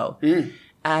rainbow.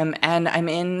 And I'm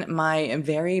in my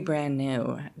very brand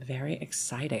new, very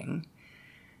exciting,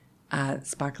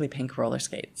 sparkly pink roller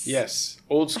skates. Yes,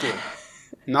 old school.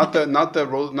 not the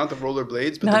roller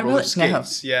blades, but the roller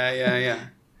skates. No. Yeah.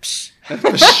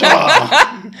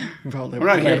 Roller We're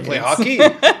not here to play hockey.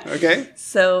 Okay.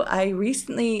 So I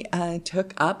recently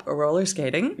took up roller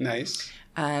skating. Nice.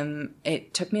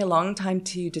 It took me a long time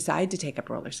to decide to take up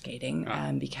roller skating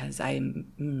because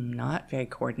I'm not very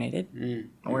coordinated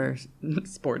or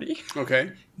sporty.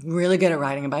 Okay. Really good at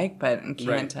riding a bike, but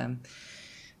can't.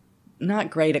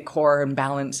 Not great at core and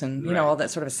balance and you know all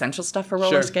that sort of essential stuff for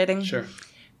roller skating. Sure.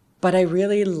 But I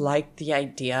really liked the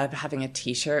idea of having a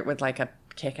T-shirt with like a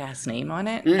kick-ass name on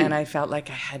it, and I felt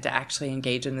like I had to actually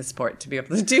engage in the sport to be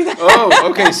able to do that. Oh,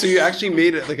 okay. So you actually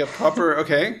made it like a proper,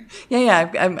 okay.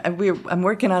 Yeah. I'm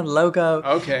working on a logo.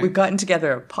 Okay. We've gotten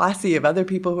together a posse of other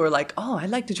people who are like, oh, I'd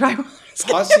like to try roller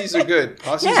skating. Posses are good.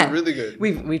 Posses are really good.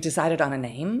 We've decided on a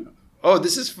name. Oh,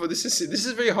 this is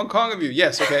very Hong Kong of you.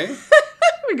 Yes, okay.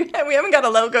 We haven't got a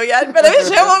logo yet, but I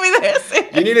shall want me this.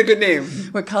 You need a good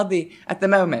name. We're called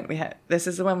this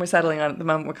is the one we're settling on at the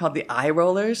moment. We're called the Eye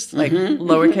Rollers, like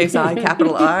lowercase I,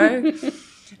 capital R.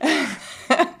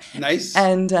 Nice.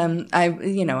 And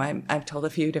I've told a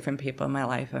few different people in my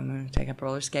life I'm going to take up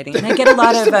roller skating, and I get a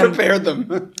lot of prepare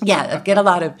them. Yeah, I get a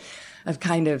lot of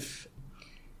kind of,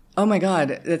 oh my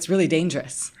God, that's really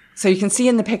dangerous. So you can see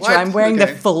in the picture, I'm wearing the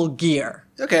full gear.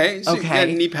 Okay. So you got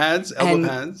knee pads, elbow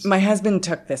pads. My husband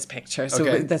took this picture,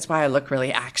 so that's why I look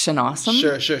really action awesome.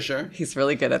 Sure. He's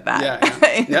really good at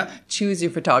that. Yeah. Choose your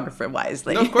photographer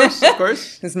wisely. No, of course.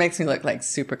 This makes me look like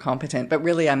super competent, but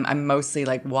really I'm mostly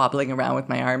like wobbling around with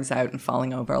my arms out and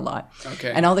falling over a lot.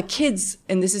 Okay. And all the kids,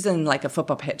 and this is in like a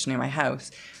football pitch near my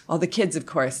house, all the kids, of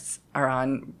course, are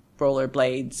on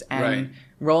rollerblades and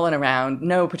rolling around,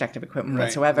 no protective equipment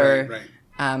whatsoever. Right.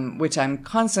 Which I'm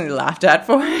constantly laughed at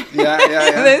for. Yeah.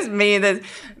 There's me, this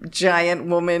giant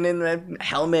woman in the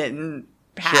helmet and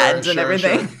pads and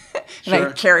everything. And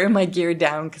I carry my gear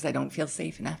down because I don't feel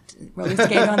safe enough to roller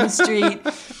skate on the street.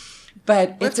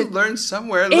 But it's to learn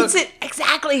somewhere.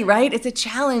 Exactly, right? It's a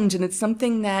challenge, and it's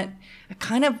something that I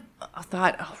kind of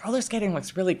thought, roller skating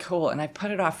looks really cool, and I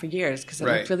put it off for years because it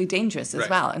looked really dangerous as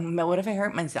well. And what if I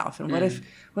hurt myself? And what if?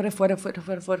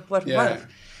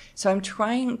 So I'm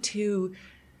trying to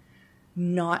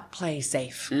not play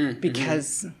safe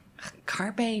because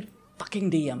carpe fucking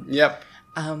diem. Yep.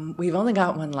 We've only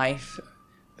got one life.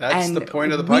 That's the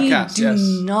point of the podcast. We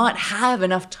do not have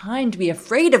enough time to be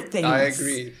afraid of things. I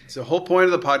agree. It's the whole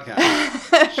point of the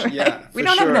podcast. Yeah, we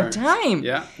don't have enough time.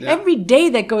 Yeah. Every day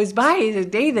that goes by is a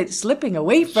day that's slipping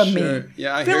away from me.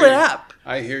 Yeah, Fill it up.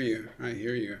 I hear you.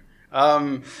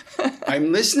 I'm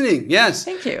listening. Yes.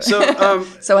 Thank you. So,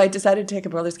 so I decided to take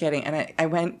up roller skating, and I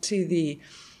went to the.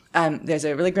 There's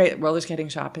a really great roller skating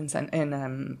shop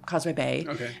in Causeway Bay.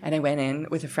 Okay. And I went in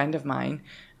with a friend of mine.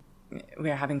 We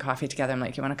were having coffee together. I'm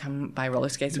like, "You want to come buy roller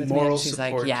skates with me?" And she's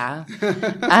support. like, "Yeah."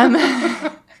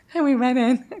 And we went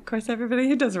in. Of course, everybody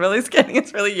who does roller skating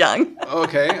is really young.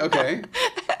 Okay.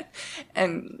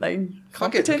 And like,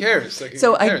 fuck it, who cares?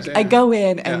 I go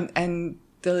in and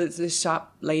the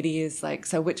shop lady is like,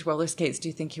 "So which roller skates do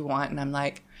you think you want?" And I'm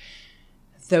like,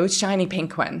 those shiny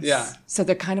pink ones. Yeah. So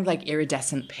they're kind of like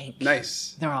iridescent pink.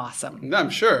 Nice. They're awesome. No, I'm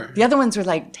sure. The other ones were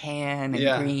like tan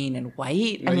and green and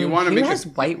white. No, you want to make has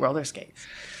white roller skates?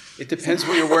 It depends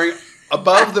what you're wearing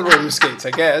above the roller skates,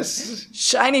 I guess.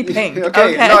 Shiny pink.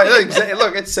 Okay. No,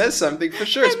 look, it says something for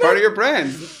sure. It's part of your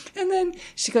brand. And then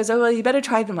she goes, "Oh, well, you better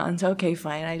try them on." So, okay,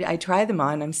 fine. I try them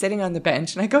on. I'm sitting on the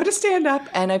bench, and I go to stand up,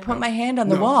 and I put my hand on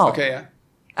the wall. Okay, yeah.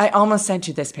 I almost sent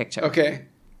you this picture. Okay.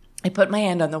 I put my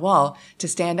hand on the wall to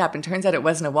stand up, and turns out it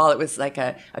wasn't a wall. It was like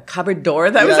a cupboard door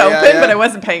that was open, but I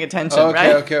wasn't paying attention,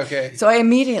 right? Okay. So I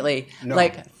immediately,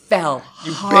 fell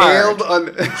hard.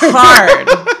 Hard,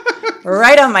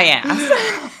 right on my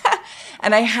ass.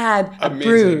 And I had a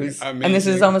bruise. Amazing. And this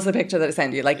is almost the picture that I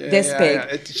sent you, this big.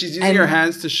 Yeah. She's using her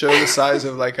hands to show the size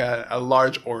of like a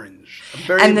large orange. A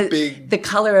very big. The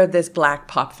color of this black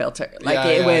pop filter.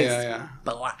 It was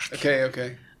black.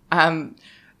 Okay.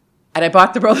 And I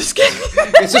bought the roller skate.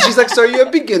 So she's like, "So are you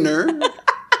a beginner?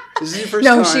 Is this your first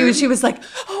time?" No, she was like,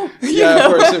 "Oh,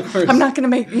 of course. I'm not going to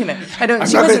make, I don't."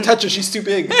 I'm not going to touch her. She's too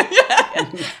big.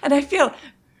 And I feel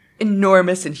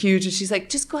enormous and huge. And she's like,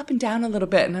 "Just go up and down a little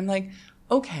bit." And I'm like,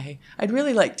 "Okay, I'd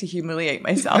really like to humiliate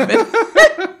myself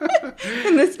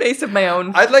in the space of my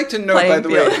own." I'd like to know, by the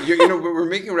way, we're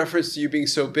making reference to you being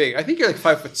so big. I think you're like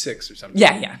 5'6" or something.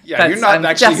 Yeah. You're not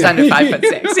actually just under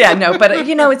 5'6". Yeah, no, but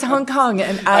it's Hong Kong,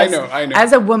 and I know.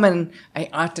 As a woman, I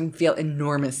often feel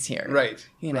enormous here. Right.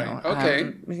 Right.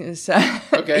 Okay.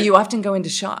 Okay. You often go into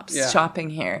shops shopping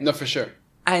here. No, for sure.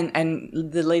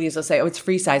 And the ladies will say, "Oh, it's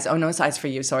free size. Oh, no size for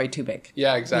you. Sorry, too big."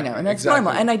 Yeah, exactly. And that's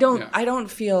normal. And I don't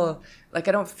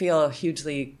feel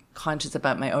hugely conscious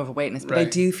about my overweightness, but I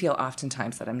do feel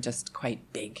oftentimes that I'm just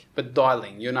quite big. But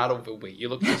darling, you're not overweight. You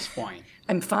look just fine.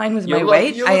 I'm fine with my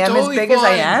weight. I am totally as big as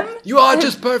I am. You are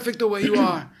just perfect the way you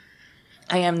are.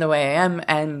 I am the way I am,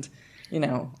 and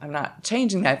I'm not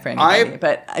changing that for anybody.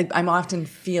 But I'm often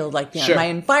feel like my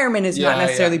environment is not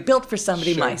necessarily built for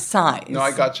somebody my size. No,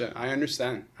 I gotcha. I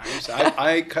understand.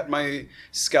 I cut my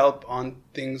scalp on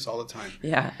things all the time.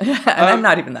 Yeah, and I'm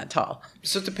not even that tall.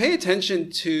 So to pay attention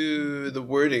to the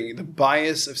wording, the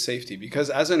bias of safety, because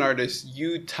as an artist,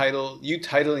 you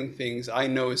titling things, I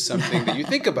know is something that you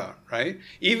think about, right?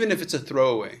 Even if it's a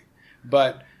throwaway.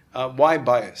 But why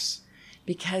bias?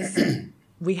 Because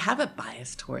we have a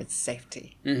bias towards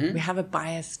safety. Mm-hmm. We have a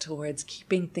bias towards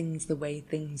keeping things the way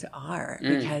things are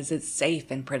because it's safe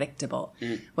and predictable.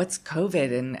 Mm. What's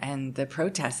COVID and the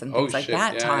protests and things like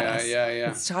that taught us?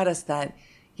 It's taught us that,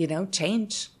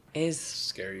 change is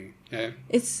scary. Yeah.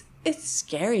 It's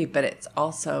scary, but it's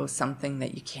also something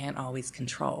that you can't always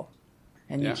control.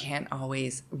 And you can't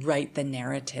always write the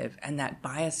narrative. And that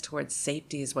bias towards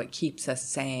safety is what keeps us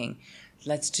saying,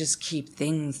 let's just keep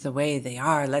things the way they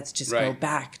are. Let's just go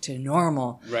back to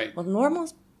normal. Right. Well,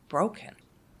 normal's broken.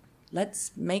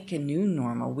 Let's make a new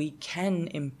normal. We can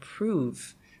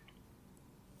improve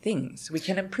things. We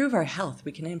can improve our health.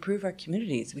 We can improve our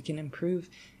communities. We can improve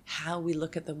how we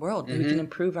look at the world. Mm-hmm. We can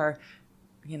improve our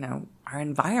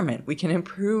environment. We can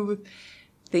improve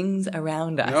things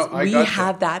around us. No, we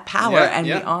have that power, and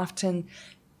we often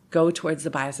go towards the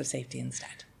bias of safety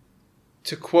instead.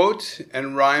 To quote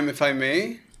and rhyme, if I may,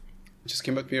 it just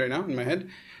came up to me right now in my head.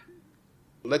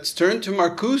 Let's turn to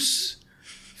Marcuse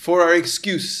for our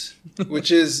excuse,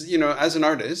 which is, as an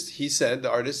artist, he said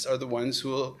the artists are the ones who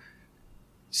will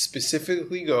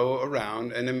specifically go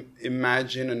around and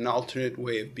imagine an alternate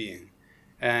way of being.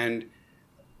 And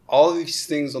all these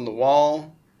things on the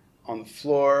wall, on the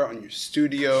floor, on your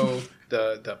studio,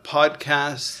 the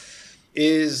podcast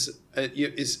is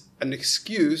an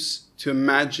excuse to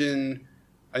imagine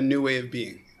a new way of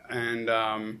being. And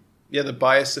the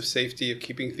bias of safety, of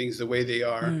keeping things the way they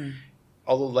are,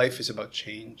 although life is about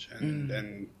change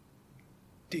and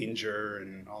danger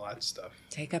and all that stuff.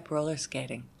 Take up roller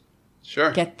skating.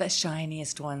 Sure. Get the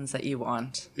shiniest ones that you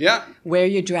want. Yeah. Wear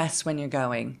your dress when you're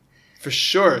going. For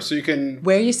sure. So you can...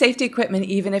 Wear your safety equipment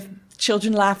even if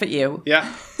children laugh at you.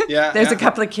 Yeah. There's a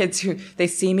couple of kids who, they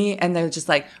see me and they're just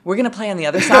like, we're going to play on the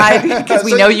other side because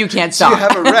we know you can't stop. So you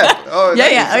have a rep. Oh,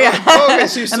 yeah. Oh, okay,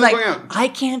 so you're still going out. I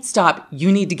can't stop.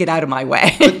 You need to get out of my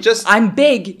way. But I'm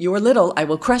big. You're little. I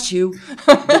will crush you.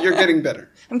 But you're getting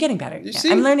better. I'm getting better. You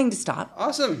see? I'm learning to stop.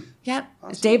 Awesome. Yeah.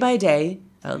 Awesome. Day by day,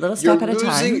 a little step at a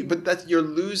time. But you're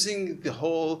losing the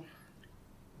whole,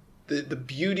 the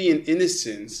beauty and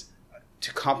innocence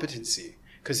to competency.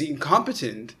 Because the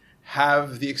incompetent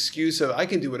have the excuse of, I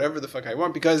can do whatever the fuck I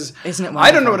want because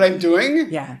I don't know what I'm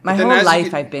doing. Yeah. My whole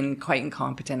life I've been quite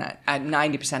incompetent at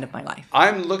 90% of my life.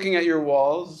 I'm looking at your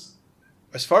walls.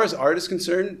 As far as art is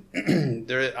concerned,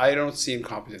 I don't see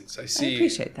incompetence. I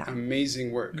appreciate that.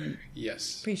 Amazing work.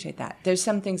 Yes. Appreciate that. There's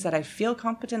some things that I feel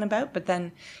competent about, but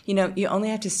then, you only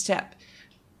have to step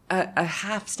a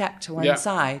half step to one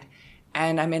side.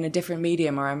 And I'm in a different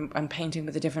medium, or I'm painting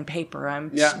with a different paper,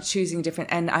 I'm choosing different,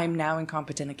 and I'm now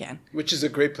incompetent again. Which is a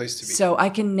great place to be. So I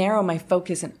can narrow my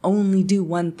focus and only do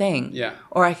one thing. Yeah.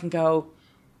 Or I can go,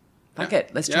 fuck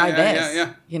it, let's try this.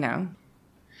 Yeah.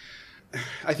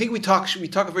 I think we talk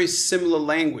a very similar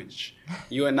language,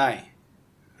 you and I.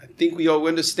 I think we all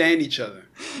understand each other.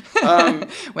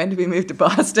 When did we move to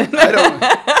Boston? I don't know.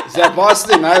 Is that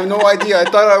Boston? I have no idea. I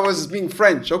thought I was being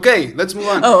French. Okay, let's move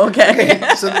on. Oh, okay.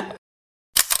 So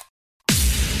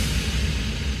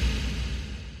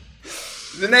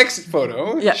the next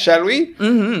photo, shall we?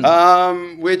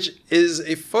 Mm-hmm. Which is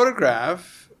a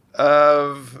photograph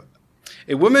of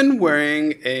a woman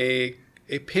wearing a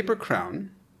paper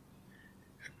crown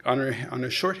on her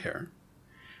short hair.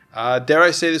 Dare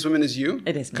I say this woman is you?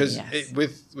 It is me, yes.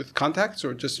 With contacts, or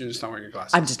you're just not wearing your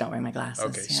glasses? I'm just not wearing my glasses.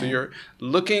 Okay, so you're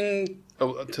looking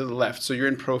to the left, so you're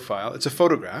in profile. It's a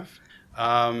photograph.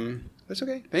 That's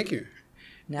okay. Thank you.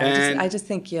 No, I just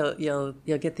think you'll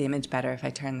get the image better if I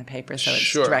turn the paper so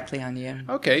it's directly on you.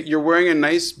 Okay, you're wearing a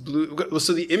nice blue.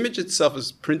 So the image itself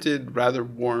is printed rather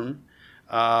warm.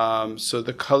 So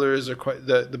the colors are quite.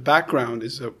 The background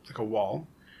is like a wall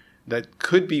that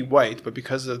could be white, but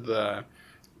because of the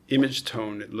image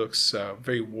tone, it looks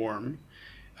very warm.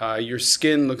 Your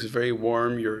skin looks very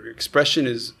warm. Your expression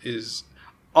is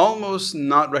almost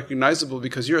not recognizable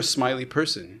because you're a smiley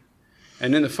person,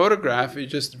 and in the photograph,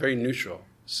 it's just very neutral.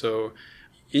 So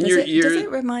in your ear... Does it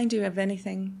remind you of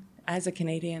anything as a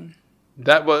Canadian?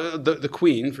 That was the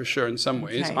Queen, for sure, in some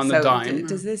ways, on the dime.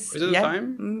 Does this... Is it a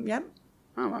dime? Yep.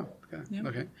 Oh, wow. Okay. Yep.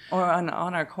 Okay. Or on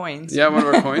our coins. Yeah, one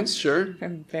of our coins, sure.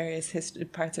 From various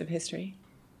parts of history.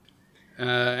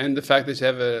 And the fact that you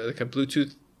have a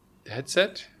Bluetooth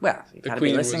headset. Well, you've got to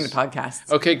be listening to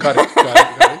podcasts. Okay, got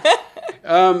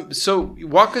it. So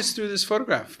walk us through this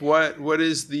photograph. What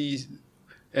is the...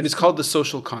 And it's called The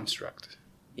Social Construct.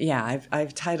 Yeah,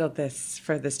 I've titled this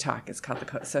for this talk. It's called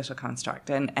The Social Construct.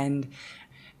 And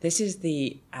this is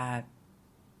the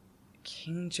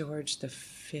King George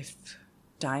V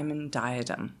diamond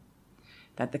diadem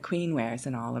that the Queen wears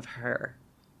in all of her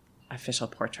official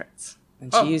portraits.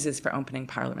 And she uses for opening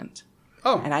Parliament.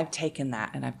 Oh. And I've taken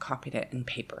that and I've copied it in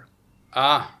paper.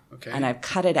 Ah, okay. And I've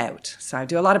cut it out. So I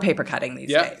do a lot of paper cutting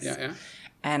these days. Yeah.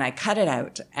 And I cut it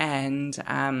out and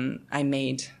I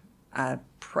made a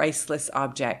priceless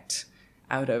object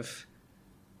out of,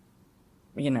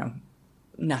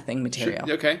 nothing material.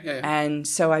 Sure. Okay, yeah. And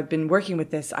so I've been working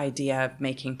with this idea of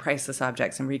making priceless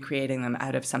objects and recreating them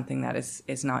out of something that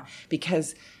is not,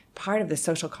 because part of the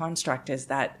social construct is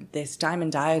that this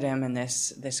diamond diadem and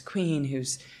this queen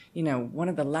who's, one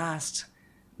of the last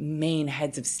main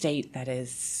heads of state that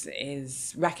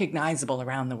is recognizable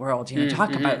around the world.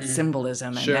 Talk about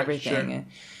symbolism and everything. Sure.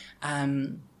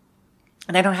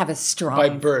 And I don't have a strong... By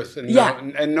birth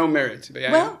and no merit.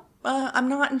 But I'm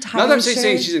not entirely Not that I'm sure.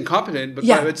 saying she's incompetent, but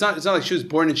it's not like she was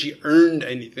born and she earned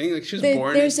anything. Like she was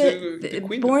born into the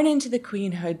queenhood. Born into the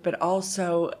queenhood, but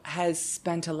also has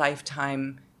spent a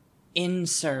lifetime in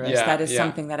service. That is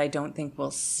something that I don't think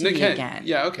we'll see again.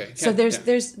 Yeah, okay. So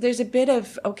there's a bit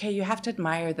of, you have to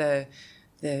admire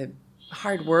the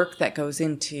hard work that goes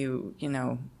into,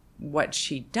 what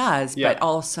she does, but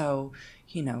also,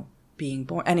 being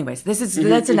born. Anyways, that's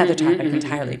another topic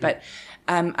entirely. But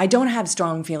I don't have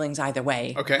strong feelings either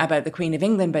way about the Queen of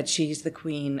England, but she's the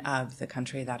queen of the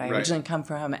country that I originally come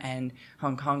from, and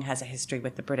Hong Kong has a history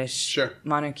with the British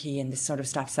monarchy and this sort of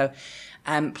stuff. So,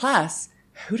 plus,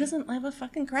 who doesn't love a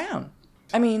fucking crown?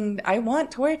 I mean, I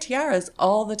want to wear tiaras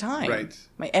all the time. Right.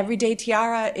 My everyday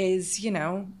tiara is,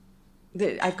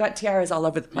 I've got tiaras all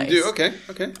over the place. You do?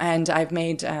 Okay. And I've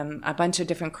made a bunch of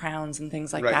different crowns and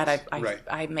things like that.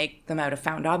 I make them out of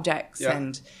found objects,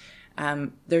 and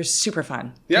they're super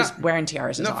fun. Because wearing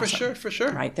tiaras is awesome. For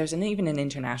sure. Right. There's even an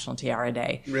International Tiara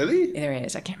Day. Really? There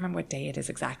is. I can't remember what day it is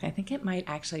exactly. I think it might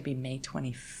actually be May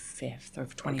 25th or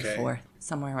 24th,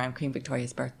 somewhere around Queen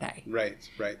Victoria's birthday. Right.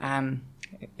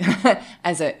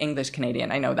 As an English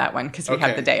Canadian, I know that one because we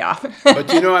have the day off.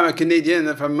 But I'm a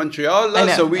Canadian from Montreal,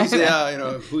 so we say,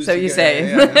 who's so you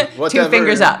say, whatever. 2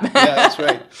 fingers up. Yeah, that's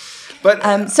right.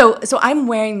 But so I'm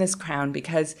wearing this crown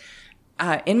because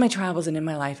in my travels and in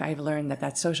my life, I've learned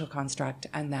that social construct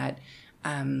and that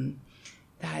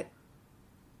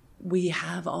we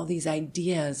have all these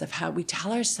ideas of how we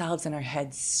tell ourselves in our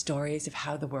heads stories of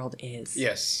how the world is.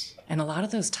 Yes. And a lot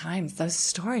of those times, those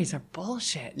stories are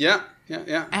bullshit. Yeah.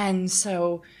 And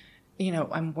so,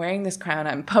 I'm wearing this crown.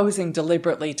 I'm posing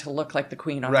deliberately to look like the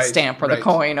queen on the stamp or the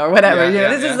coin or whatever.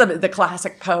 This is the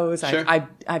classic pose. Sure.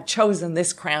 I've chosen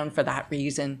this crown for that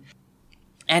reason.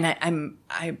 And I'm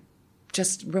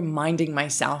just reminding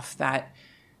myself that,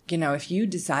 if you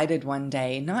decided one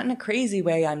day, not in a crazy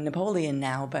way, I'm Napoleon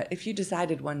now, but if you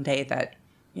decided one day that,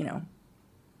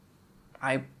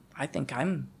 I think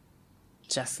I'm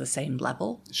just the same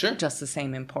level, just the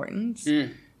same importance,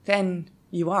 then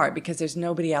you are, because there's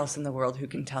nobody else in the world who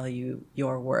can tell you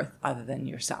your worth other than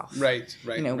yourself. Right.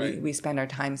 We spend our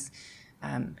times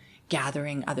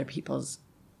gathering other people's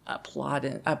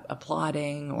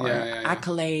applauding or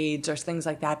accolades or things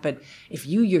like that. But if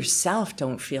you yourself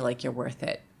don't feel like you're worth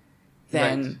it,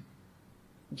 then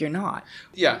you're not.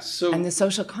 Yeah. So and the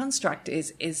social construct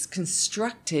is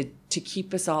constructed to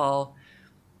keep us all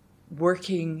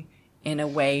working in a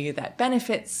way that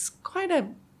benefits quite a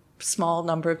small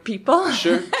number of people.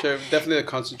 Sure. Definitely a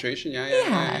concentration.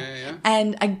 Yeah.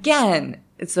 And again,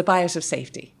 it's the bias of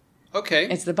safety. Okay.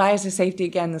 It's the bias of safety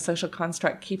again. The social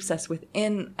construct keeps us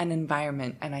within an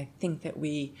environment, and I think that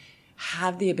we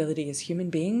have the ability as human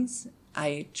beings.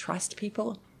 I trust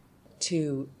people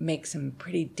to make some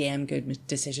pretty damn good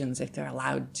decisions if they're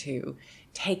allowed to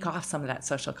take off some of that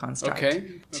social construct.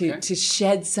 To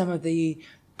shed some of the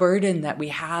burden that we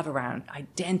have around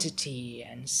identity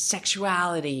and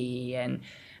sexuality and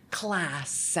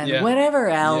class and whatever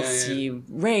else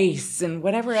race and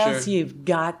whatever else you've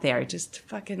got there. Just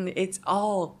fucking, it's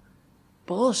all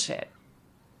bullshit.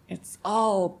 It's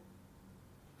all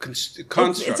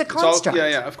construct. It's a construct.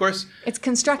 Of course. It's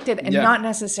constructed and not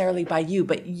necessarily by you,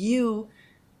 but you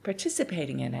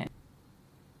participating in it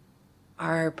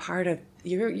are part of,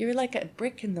 you're like a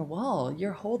brick in the wall.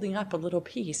 You're holding up a little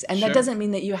piece. And that doesn't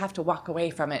mean that you have to walk away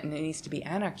from it and it needs to be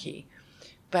anarchy.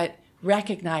 But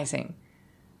recognizing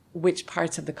which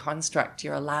parts of the construct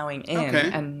you're allowing in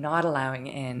and not allowing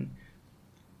in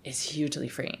is hugely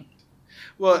freeing.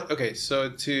 Well, okay, so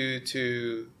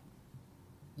to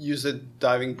use a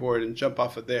diving board and jump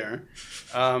off of there,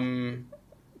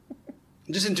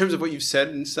 just in terms of what you've said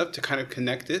and stuff, to kind of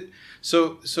connect it.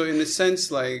 So in a sense,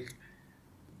 like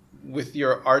with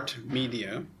your art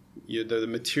media, the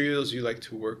materials you like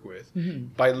to work with,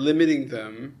 by limiting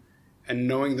them and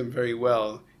knowing them very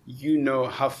well, you know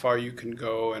how far you can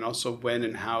go and also when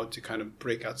and how to kind of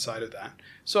break outside of that.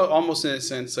 So almost in a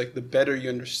sense, like the better you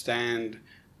understand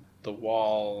the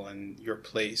wall and your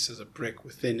place as a brick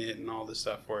within it and all this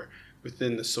stuff, or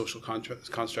within the social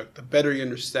construct, the better you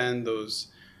understand those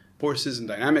forces and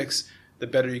dynamics, the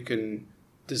better you can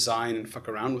design and fuck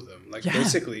around with them. Like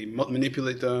basically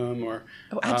manipulate them or...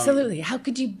 Oh, absolutely. How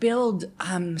could you build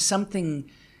something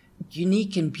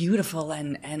unique and beautiful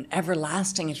and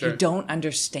everlasting if you don't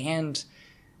understand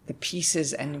the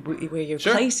pieces and where your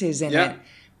place is in it?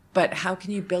 But how can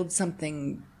you build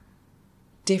something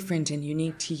different and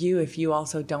unique to you if you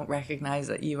also don't recognize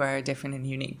that you are a different and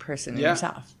unique person in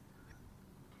yourself?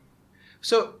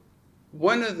 So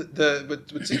one of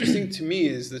what's interesting to me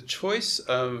is the choice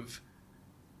of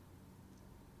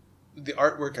the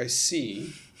artwork I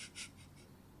see.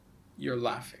 You're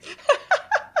laughing.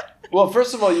 Well,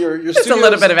 first of all, your just a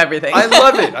little bit of everything. I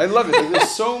love it.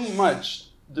 There's so much.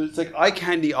 There's like eye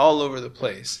candy all over the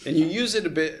place, and you use it a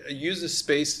bit. Use the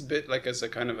space a bit like as a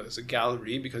kind of as a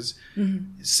gallery, because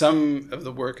some of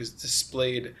the work is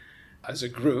displayed as a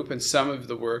group, and some of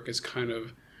the work is kind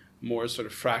of more sort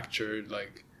of fractured,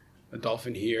 like a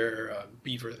dolphin here, a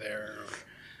beaver there.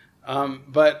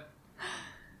 But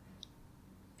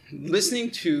listening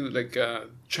to like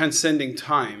transcending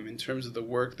time in terms of the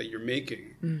work that you're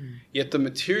making, yet the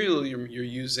material you're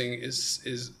using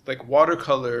is like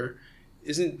watercolor.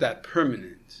 Isn't that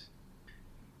permanent?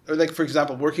 Or like, for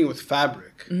example, working with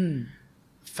fabric.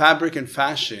 Fabric and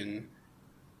fashion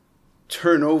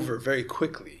turn over very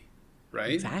quickly, right?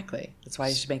 Exactly. That's why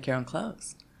you should make your own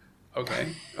clothes.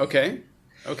 Okay.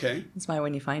 That's why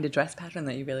when you find a dress pattern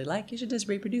that you really like, you should just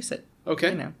reproduce it. Okay.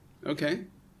 You know. Okay.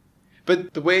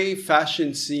 But the way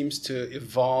fashion seems to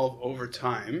evolve over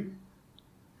time,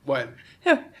 what?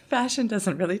 Fashion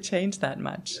doesn't really change that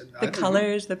much. The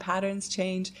colors, the patterns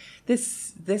change.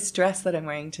 This dress that I'm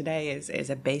wearing today is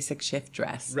a basic shift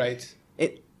dress. Right.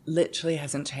 It literally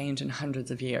hasn't changed in hundreds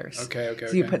of years. Okay.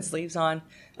 So you put sleeves on,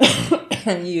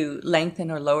 and you lengthen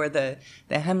or lower the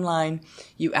hemline.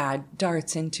 You add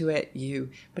darts into it.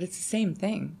 But it's the same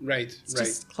thing. Right. It's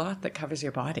just cloth that covers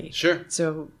your body. Sure.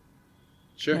 So,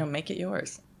 make it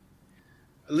yours.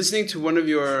 Listening to one of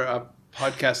your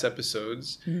podcast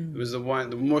episodes, it was the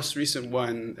most recent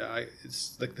one.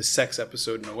 It's like the sex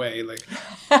episode in a way. Like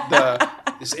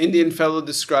this Indian fellow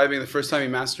describing the first time he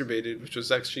masturbated, which was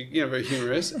actually very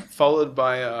humorous. Followed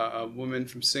by a woman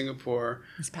from Singapore.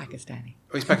 He's Pakistani.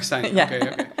 Oh, he's Pakistani. Yeah.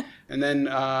 Okay. And then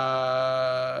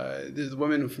the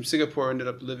woman from Singapore ended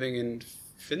up living in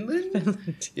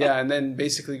Finland. Yeah, and then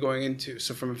basically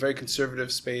from a very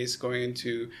conservative space, going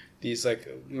into these like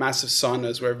massive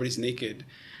saunas where everybody's naked.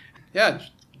 Yeah,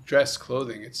 dress,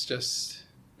 clothing. It's just...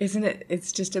 Isn't it?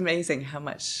 It's just amazing how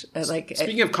much...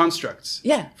 Speaking of constructs.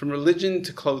 Yeah. From religion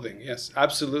to clothing. Yes,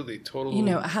 absolutely.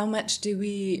 Total... how much do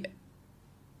we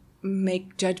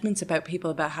make judgments about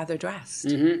people about how they're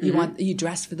dressed? You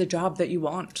dress for the job that you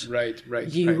want. Right.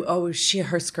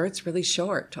 Her skirt's really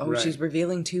short. She's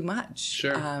revealing too much.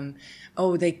 Sure.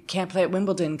 They can't play at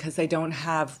Wimbledon because they don't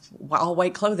have all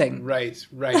white clothing. Right.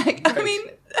 I mean...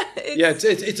 It's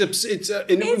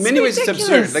in many ways it's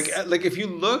absurd. Like if you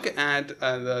look at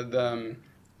the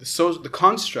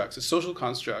constructs, the social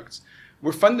constructs,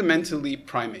 we're fundamentally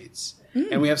primates,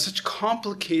 and we have such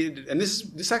complicated. And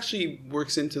this actually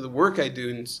works into the work I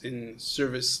do in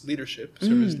service leadership,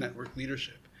 service network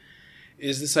leadership,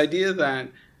 is this idea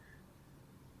that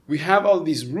we have all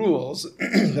these rules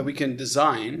that we can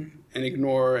design and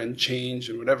ignore and change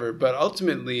and whatever, but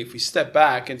ultimately, if we step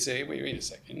back and say, wait a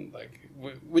second, like.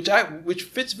 Which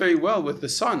fits very well with the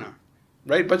sauna,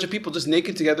 right? A bunch of people just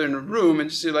naked together in a room,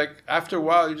 and just like after a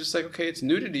while, you're just like, okay, it's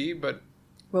nudity, but...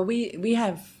 Well, we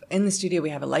have, in the studio, we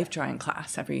have a life drawing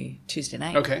class every Tuesday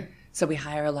night. Okay. So we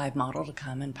hire a live model to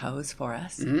come and pose for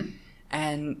us.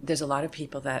 And there's a lot of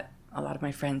people that a lot of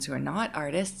my friends who are not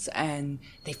artists, and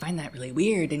they find that really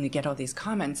weird. And you get all these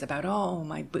comments about, oh,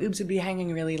 my boobs would be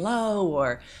hanging really low,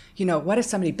 or, you know, what if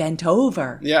somebody bent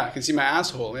over? Yeah, I can see my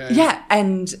asshole. Yeah. Yeah,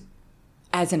 and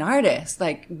as an artist,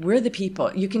 like, we're the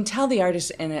people. You can tell the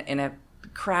artist in a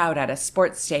crowd at a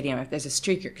sports stadium if there's a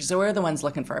streaker, because we're the ones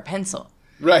looking for a pencil.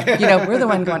 Right. You know, we're the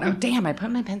one going, oh, damn, I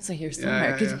put my pencil here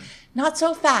somewhere. Yeah. Not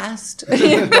so fast.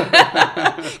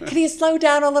 Could you slow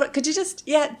down a little? Could you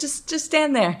just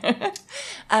stand there?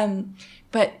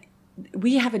 But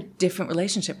we have a different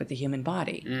relationship with the human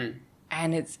body. Mm.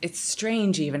 And it's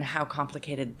strange even how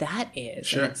complicated that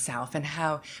is in itself, and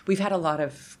how we've had a lot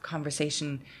of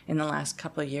conversation in the last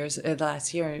couple of years, the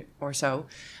last year or so,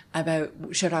 about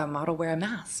should our model wear a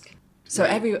mask? So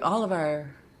all of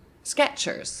our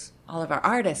sketchers, all of our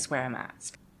artists wear a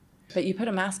mask. But you put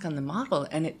a mask on the model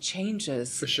and it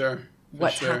changes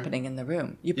what's happening in the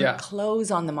room. You put clothes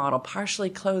on the model. Partially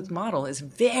clothed model is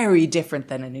very different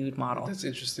than a nude model. That's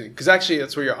interesting. Because actually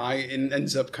that's where your eye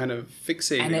ends up kind of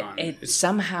fixating on. And it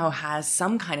somehow has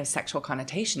some kind of sexual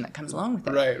connotation that comes along with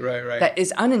it. Right. That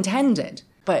is unintended,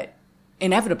 but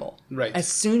inevitable. Right. As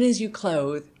soon as you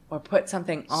clothe or put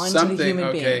something onto the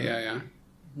human being,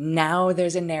 now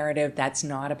there's a narrative that's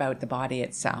not about the body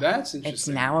itself. That's interesting. It's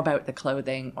now about the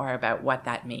clothing or about what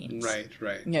that means.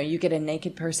 Right. You know, you get a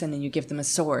naked person and you give them a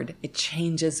sword. It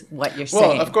changes what you're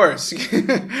saying. Well, of course.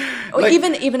 Or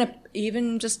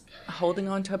even just holding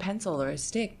on to a pencil or a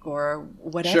stick or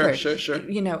whatever. Sure.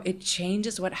 You know, it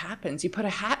changes what happens. You put a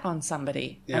hat on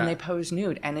somebody and they pose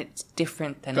nude, and it's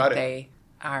different than if they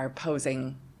are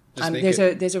posing. There's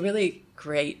a really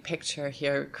great picture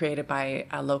here created by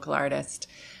a local artist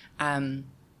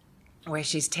where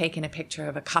she's taken a picture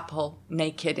of a couple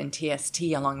naked in TST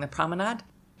along the promenade,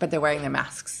 but they're wearing their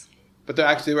masks. But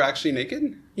they were actually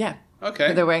naked? Yeah. Okay.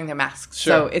 But they're wearing their masks.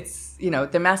 Sure. So it's, you know,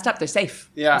 they're masked up, they're safe.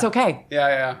 Yeah. It's okay.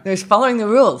 Yeah. They're following the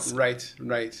rules. Right.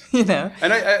 You know?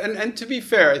 And to be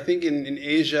fair, I think in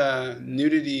Asia,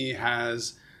 nudity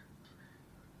has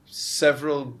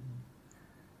several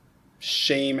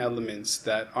shame elements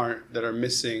that are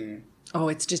missing. Oh,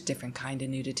 it's just different kind of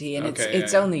nudity, and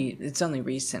it's only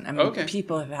recent. I mean,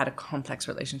 people have had a complex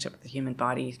relationship with the human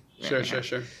body. Sure.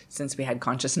 Since we had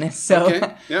consciousness,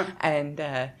 so yeah.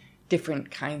 And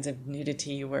different kinds of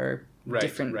nudity were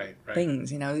different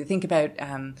things. You know, you think about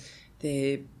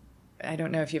I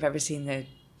don't know if you've ever seen the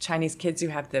Chinese kids who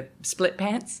have the split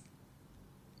pants.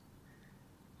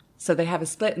 So they have a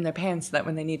split in their pants so that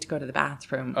when they need to go to the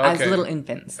bathroom as little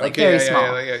infants, very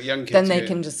small, young kids, then they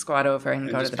can just squat over and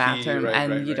go to the bathroom,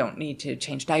 and you don't need to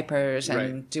change diapers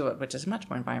and do it, which is much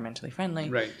more environmentally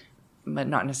friendly, but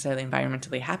not necessarily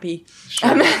environmentally happy sure.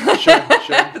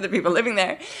 for the people living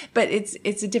there. But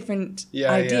it's a different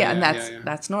idea, and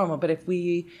that's normal. But if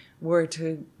we were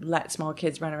to let small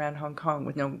kids run around Hong Kong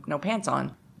with no pants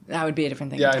on, that would be a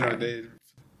different thing. Yeah, entirely. I know.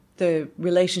 The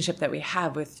relationship that we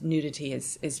have with nudity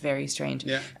is very strange.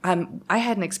 Yeah. I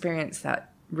had an experience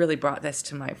that really brought this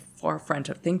to my forefront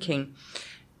of thinking.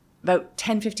 About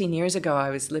 10, 15 years ago, I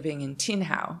was living in Tin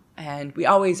Hau, and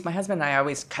my husband and I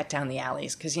always cut down the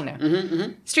alleys because, you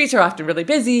know, streets are often really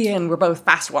busy, and we're both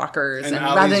fast walkers, and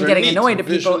rather than getting annoyed at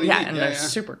people, they're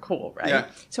super cool, right? Yeah.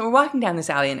 So we're walking down this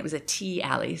alley, and it was a T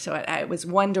alley, so it was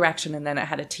one direction, and then it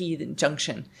had a T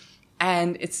junction,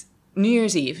 and it's New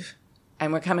Year's Eve.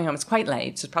 And we're coming home. It's quite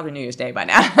late. So it's probably New Year's Day by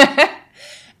now.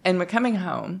 And we're coming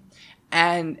home.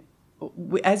 And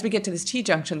as we get to this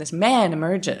T-junction, this man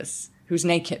emerges who's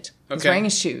naked. He's wearing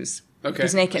his shoes. Okay.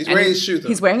 He's naked. He's wearing his shoes, though.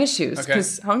 He's wearing his shoes.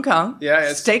 Because Hong Kong. Yeah,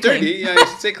 it's stay dirty. clean. Yeah,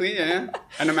 stay clean. Yeah.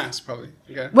 And a mask, probably.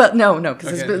 Okay. Well, no,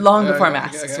 because it's long before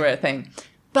masks were a thing.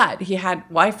 But he had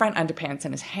Y-front underpants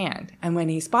in his hand. And when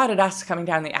he spotted us coming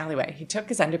down the alleyway, he took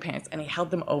his underpants and he held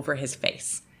them over his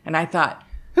face. And I thought...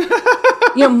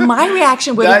 You know, my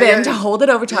reaction would have been to hold it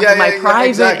over top of my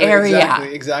private area.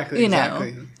 Exactly. You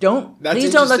know,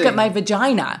 please don't look at my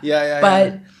vagina.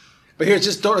 But here,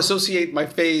 just don't associate my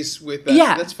face with that.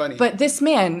 Yeah, that's funny. But this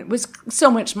man was so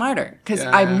much smarter because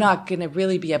I'm not going to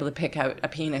really be able to pick out a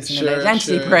penis in an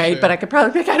identity parade, but I could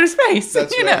probably pick out his face.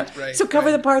 That's right. So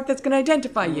cover the part that's going to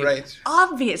identify you. Right.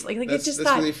 Obviously, it's just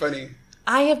that's really funny.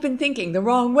 I have been thinking the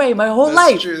wrong way my whole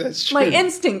life. That's true. My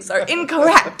instincts are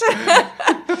incorrect.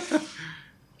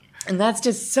 And that's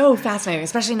just so fascinating,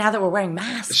 especially now that we're wearing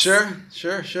masks. Sure.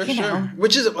 Know.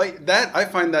 Which is like that. I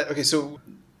find that so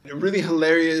really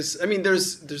hilarious. I mean,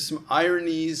 there's some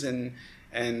ironies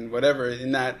and whatever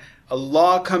in that a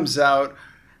law comes out.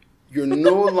 You're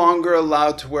no longer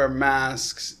allowed to wear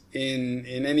masks in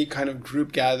any kind of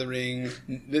group gathering.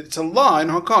 It's a law in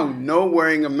Hong Kong. No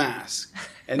wearing a mask,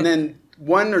 and then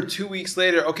 1 or 2 weeks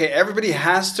later, okay, everybody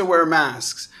has to wear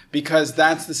masks because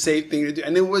that's the safe thing to do.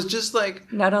 And it was just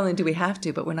like... Not only do we have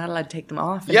to, but we're not allowed to take them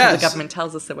off until the government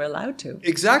tells us that we're allowed to.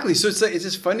 Exactly. So it's like, it's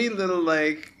this funny little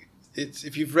like... It's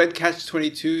if you've read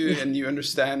Catch-22 and you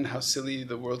understand how silly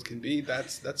the world can be,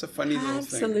 that's a funny little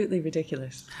thing. Absolutely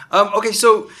ridiculous. Okay,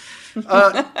 so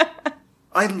I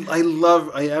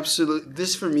absolutely,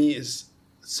 this for me is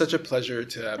such a pleasure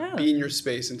to be in your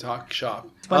space and talk shop.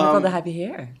 It's wonderful to have you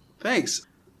here. Thanks.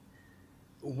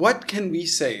 What can we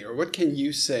say, or what can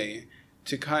you say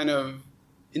to kind of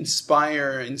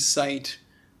inspire, incite,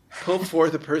 pull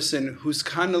forth a person who's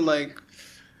kind of like,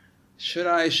 should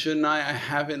I, shouldn't I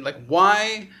haven't, like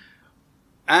why,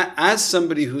 as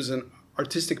somebody who's an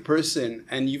artistic person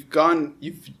and you've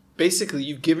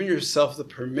given yourself the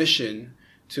permission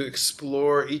to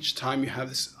explore each time you have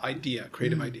this idea,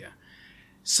 creative idea.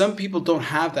 Some people don't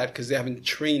have that because they haven't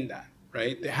trained that,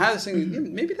 right? They have this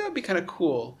thing, maybe that would be kind of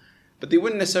cool, but they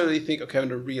wouldn't necessarily think, okay, I'm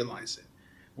going to realize it.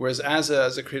 Whereas as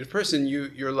a creative person,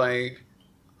 you're like,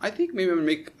 I think maybe I'm going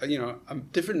to make a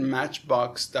different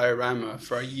Matchbox diorama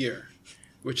for a year,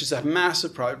 which is a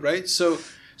massive project, right? So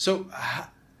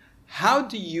how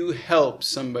do you help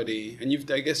somebody, and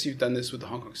I guess you've done this with the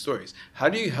Hong Kong Stories, how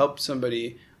do you help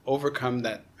somebody overcome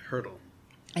that hurdle?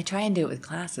 I try and do it with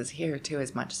classes here too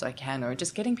as much as I can, or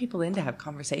just getting people in to have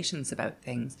conversations about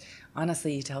things.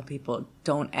 Honestly, you tell people,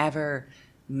 don't ever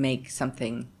make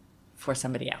something for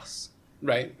somebody else.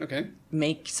 Right, okay.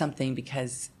 Make something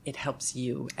because it helps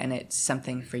you and it's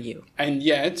something for you. And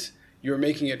yet, you're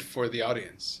making it for the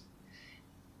audience.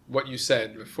 What you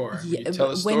said before. Yeah, you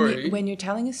tell a story. When you're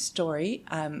telling a story,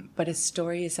 but a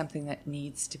story is something that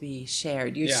needs to be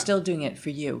shared. You're still doing it for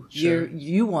you. Sure.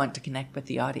 You want to connect with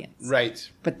the audience. Right.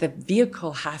 But the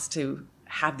vehicle has to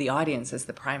have the audience as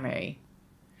the primary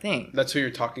thing. That's who you're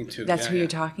talking to. That's who you're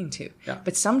talking to. Yeah.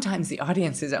 But sometimes the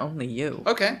audience is only you.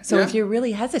 Okay. So if you're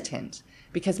really hesitant,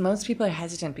 because most people are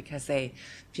hesitant because they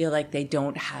feel like they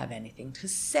don't have anything to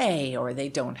say, or they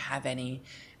don't have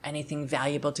anything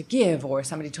valuable to give, or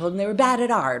somebody told them they were bad at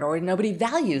art, or nobody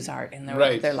values art in their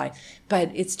life.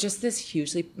 But it's just this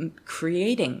hugely,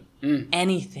 creating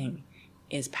anything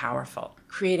is powerful.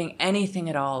 Creating anything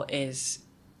at all is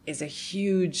a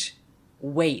huge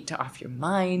weight off your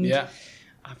mind,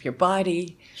 off your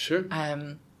body. Sure.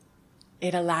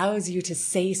 It allows you to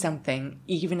say something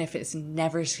even if it's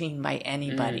never seen by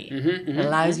anybody. It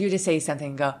allows you to say something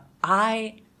and go,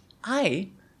 I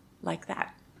like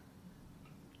that.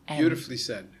 Beautifully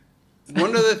said.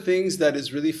 One of the things that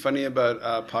is really funny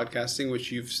about podcasting,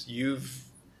 which you've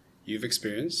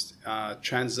experienced,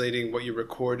 translating what you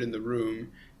record in the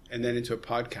room and then into a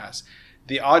podcast,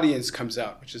 the audience comes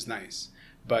out, which is nice.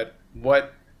 But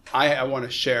what I want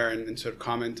to share and sort of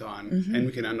comment on, and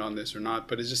we can end on this or not,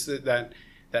 but it's just that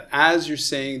as you're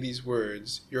saying these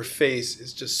words, your face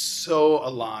is just so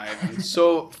alive and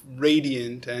so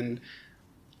radiant, and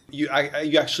you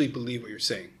actually believe what you're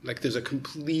saying. Like there's a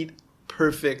complete,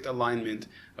 perfect alignment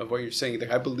of what you're saying.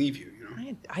 Like I believe you.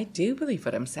 I do believe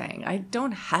what I'm saying. I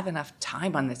don't have enough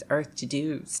time on this earth to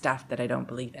do stuff that I don't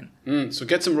believe in. So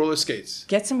get some roller skates.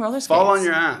 Fall on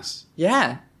your ass.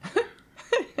 Yeah.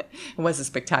 It was a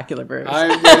spectacular bruise.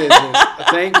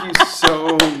 Thank you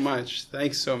so much.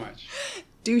 Thanks so much.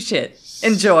 Do shit.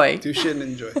 Enjoy. Do shit and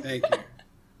enjoy. Thank you.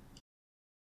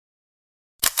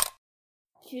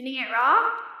 Tuning it raw?